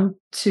come down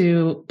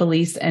to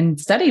Belize and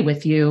study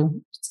with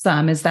you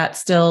some. Is that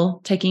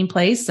still taking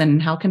place? And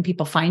how can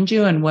people find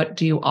you, and what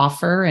do you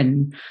offer?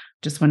 And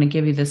just want to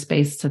give you the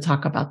space to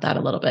talk about that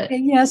a little bit.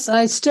 Yes,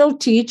 I still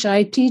teach.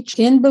 I teach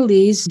in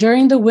Belize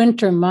during the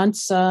winter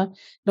months,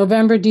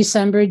 November,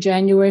 December,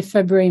 January,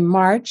 February,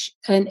 March,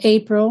 and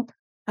April.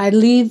 I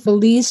leave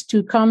Belize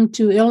to come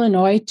to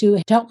Illinois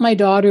to help my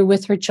daughter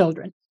with her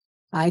children.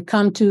 I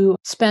come to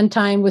spend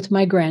time with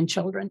my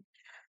grandchildren.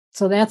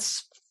 So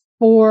that's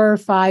 4 or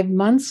 5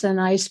 months,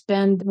 and I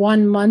spend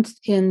 1 month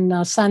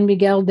in San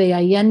Miguel de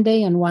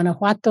Allende in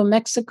Guanajuato,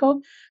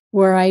 Mexico,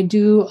 where I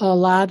do a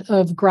lot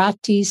of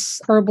gratis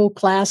herbal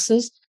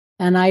classes.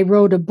 And I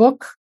wrote a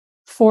book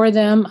for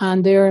them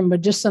on their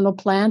medicinal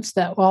plants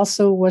that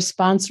also was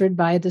sponsored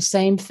by the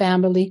same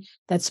family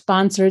that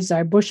sponsors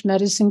our bush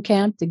medicine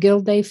camp, the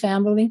Gilday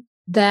family.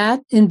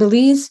 That in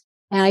Belize,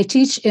 and I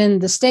teach in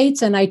the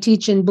States and I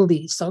teach in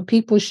Belize. So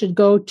people should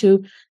go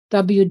to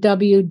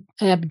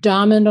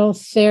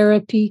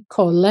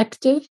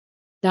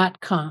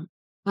www.abdominaltherapycollective.com.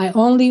 I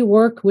only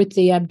work with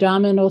the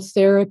Abdominal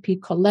Therapy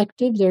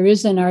Collective. There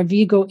is an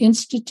Arvigo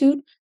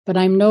Institute, but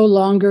I'm no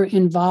longer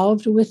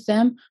involved with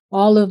them.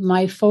 All of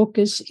my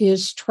focus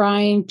is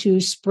trying to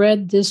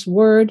spread this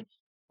word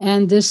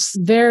and this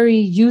very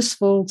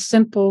useful,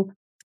 simple,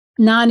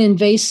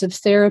 non-invasive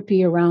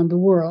therapy around the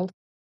world.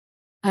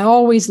 I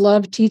always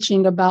love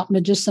teaching about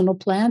medicinal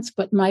plants,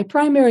 but my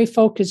primary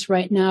focus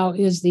right now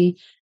is the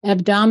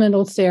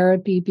abdominal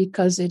therapy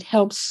because it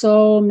helps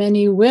so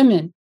many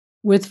women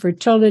with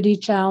fertility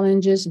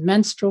challenges,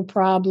 menstrual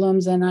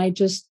problems, and I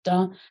just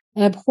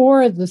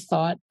abhor the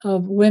thought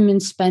of women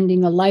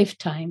spending a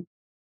lifetime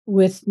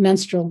with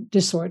menstrual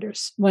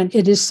disorders when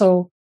it is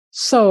so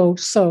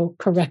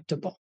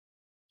correctable.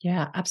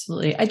 Yeah,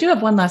 absolutely. I do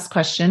have one last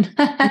question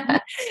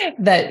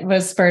that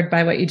was spurred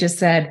by what you just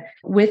said.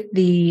 With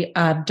the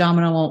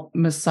abdominal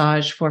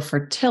massage for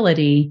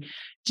fertility,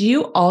 do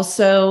you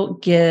also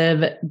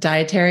give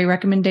dietary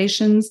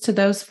recommendations to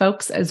those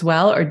folks as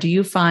well? Or do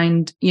you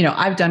find,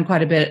 I've done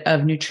quite a bit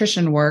of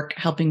nutrition work,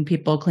 helping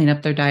people clean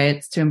up their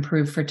diets to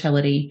improve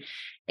fertility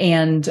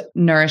and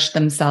nourish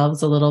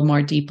themselves a little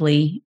more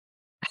deeply.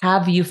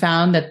 Have you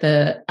found that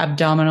the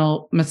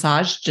abdominal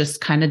massage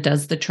just kind of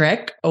does the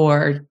trick,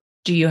 or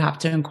do you have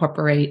to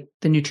incorporate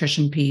the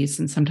nutrition piece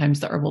and sometimes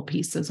the herbal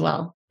piece as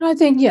well? I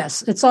think,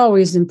 yes, it's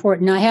always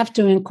important. I have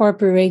to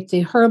incorporate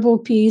the herbal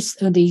piece,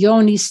 the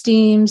yoni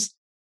steams,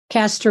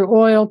 castor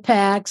oil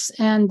packs,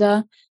 and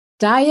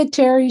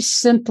dietary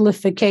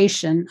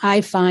simplification,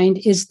 I find,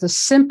 is the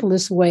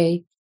simplest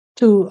way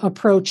to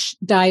approach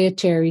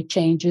dietary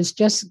changes.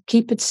 Just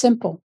keep it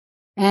simple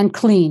and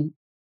clean.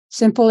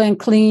 Simple and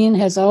clean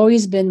has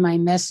always been my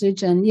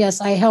message. And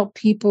yes, I help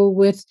people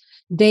with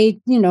 3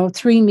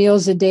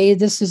 meals a day.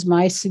 This is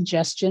my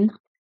suggestion.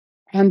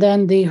 And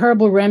then the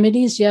herbal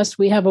remedies. Yes,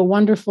 we have a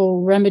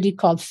wonderful remedy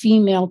called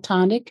Female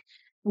Tonic,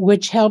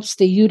 which helps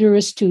the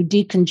uterus to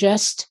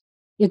decongest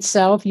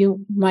itself.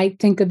 You might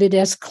think of it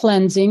as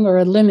cleansing or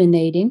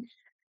eliminating.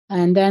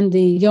 And then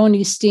the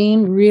yoni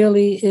steam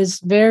really is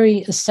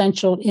very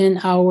essential in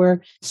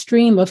our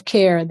stream of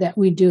care that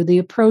we do, the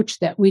approach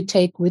that we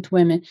take with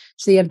women.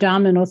 It's the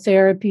abdominal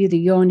therapy, the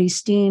yoni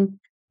steam,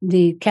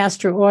 the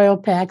castor oil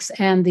packs,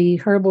 and the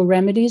herbal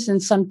remedies,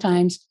 and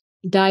sometimes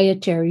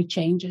dietary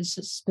changes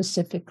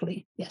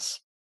specifically. Yes.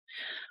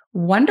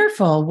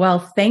 Wonderful. Well,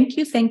 thank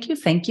you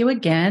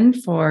again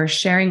for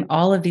sharing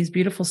all of these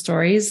beautiful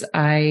stories.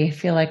 I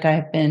feel like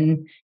I've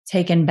been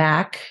taken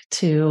back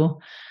to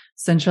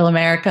Central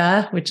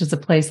America, which is a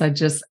place I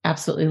just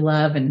absolutely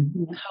love and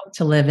hope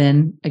to live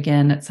in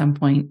again at some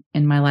point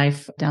in my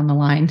life down the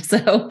line.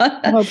 So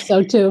I hope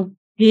so too.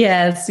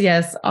 Yes.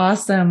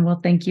 Awesome. Well,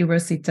 thank you,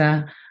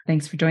 Rosita.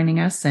 Thanks for joining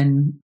us.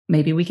 And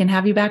maybe we can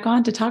have you back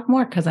on to talk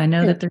more, because I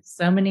know that there's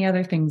so many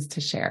other things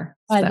to share.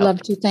 I'd love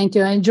to. Thank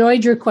you. I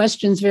enjoyed your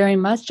questions very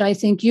much. I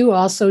think you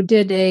also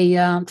did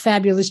a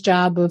fabulous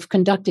job of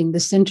conducting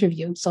this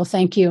interview. So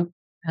thank you.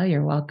 Oh,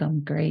 you're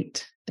welcome.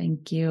 Great.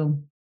 Thank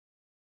you.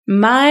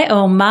 My,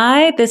 oh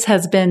my, this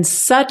has been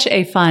such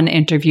a fun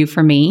interview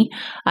for me.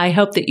 I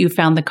hope that you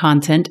found the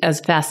content as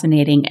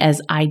fascinating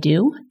as I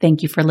do.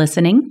 Thank you for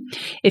listening.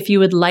 If you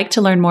would like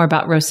to learn more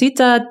about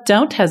Rosita,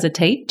 don't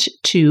hesitate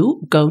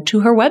to go to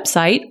her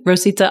website,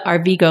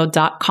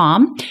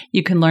 rositaarvigo.com.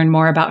 You can learn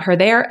more about her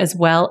there, as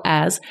well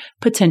as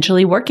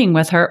potentially working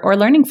with her or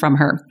learning from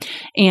her.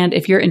 And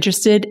if you're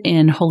interested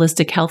in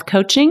holistic health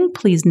coaching,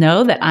 please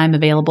know that I'm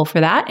available for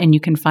that, and you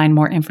can find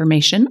more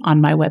information on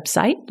my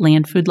website,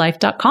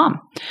 landfoodlife.com.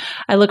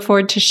 I look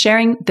forward to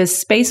sharing this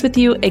space with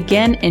you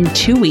again in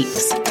 2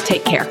 weeks.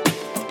 Take care.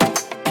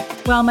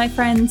 Well, my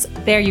friends,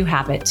 there you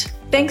have it.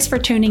 Thanks for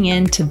tuning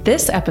in to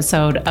this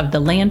episode of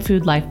the Land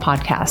Food Life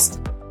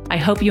podcast. I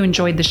hope you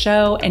enjoyed the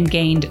show and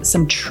gained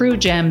some true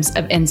gems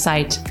of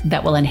insight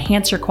that will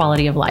enhance your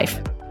quality of life.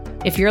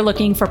 If you're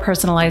looking for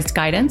personalized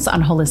guidance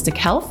on holistic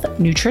health,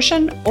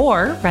 nutrition,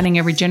 or running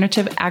a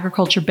regenerative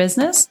agriculture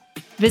business,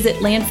 visit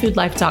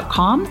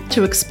landfoodlife.com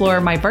to explore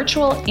my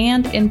virtual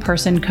and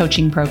in-person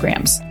coaching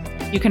programs.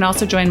 You can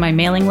also join my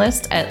mailing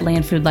list at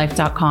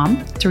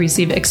landfoodlife.com to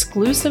receive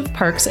exclusive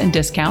perks and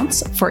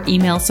discounts for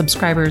email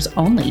subscribers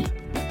only.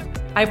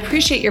 I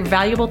appreciate your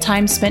valuable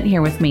time spent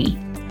here with me.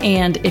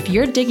 And if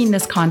you're digging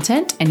this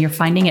content and you're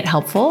finding it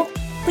helpful,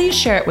 please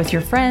share it with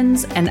your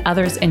friends and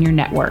others in your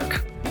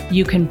network.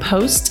 You can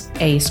post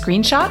a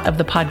screenshot of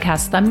the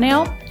podcast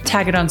thumbnail,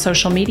 tag it on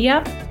social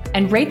media,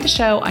 and rate the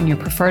show on your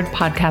preferred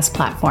podcast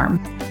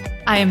platform.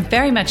 I am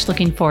very much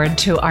looking forward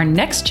to our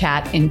next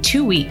chat in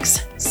 2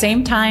 weeks.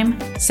 Same time,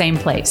 same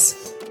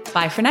place.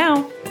 Bye for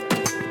now.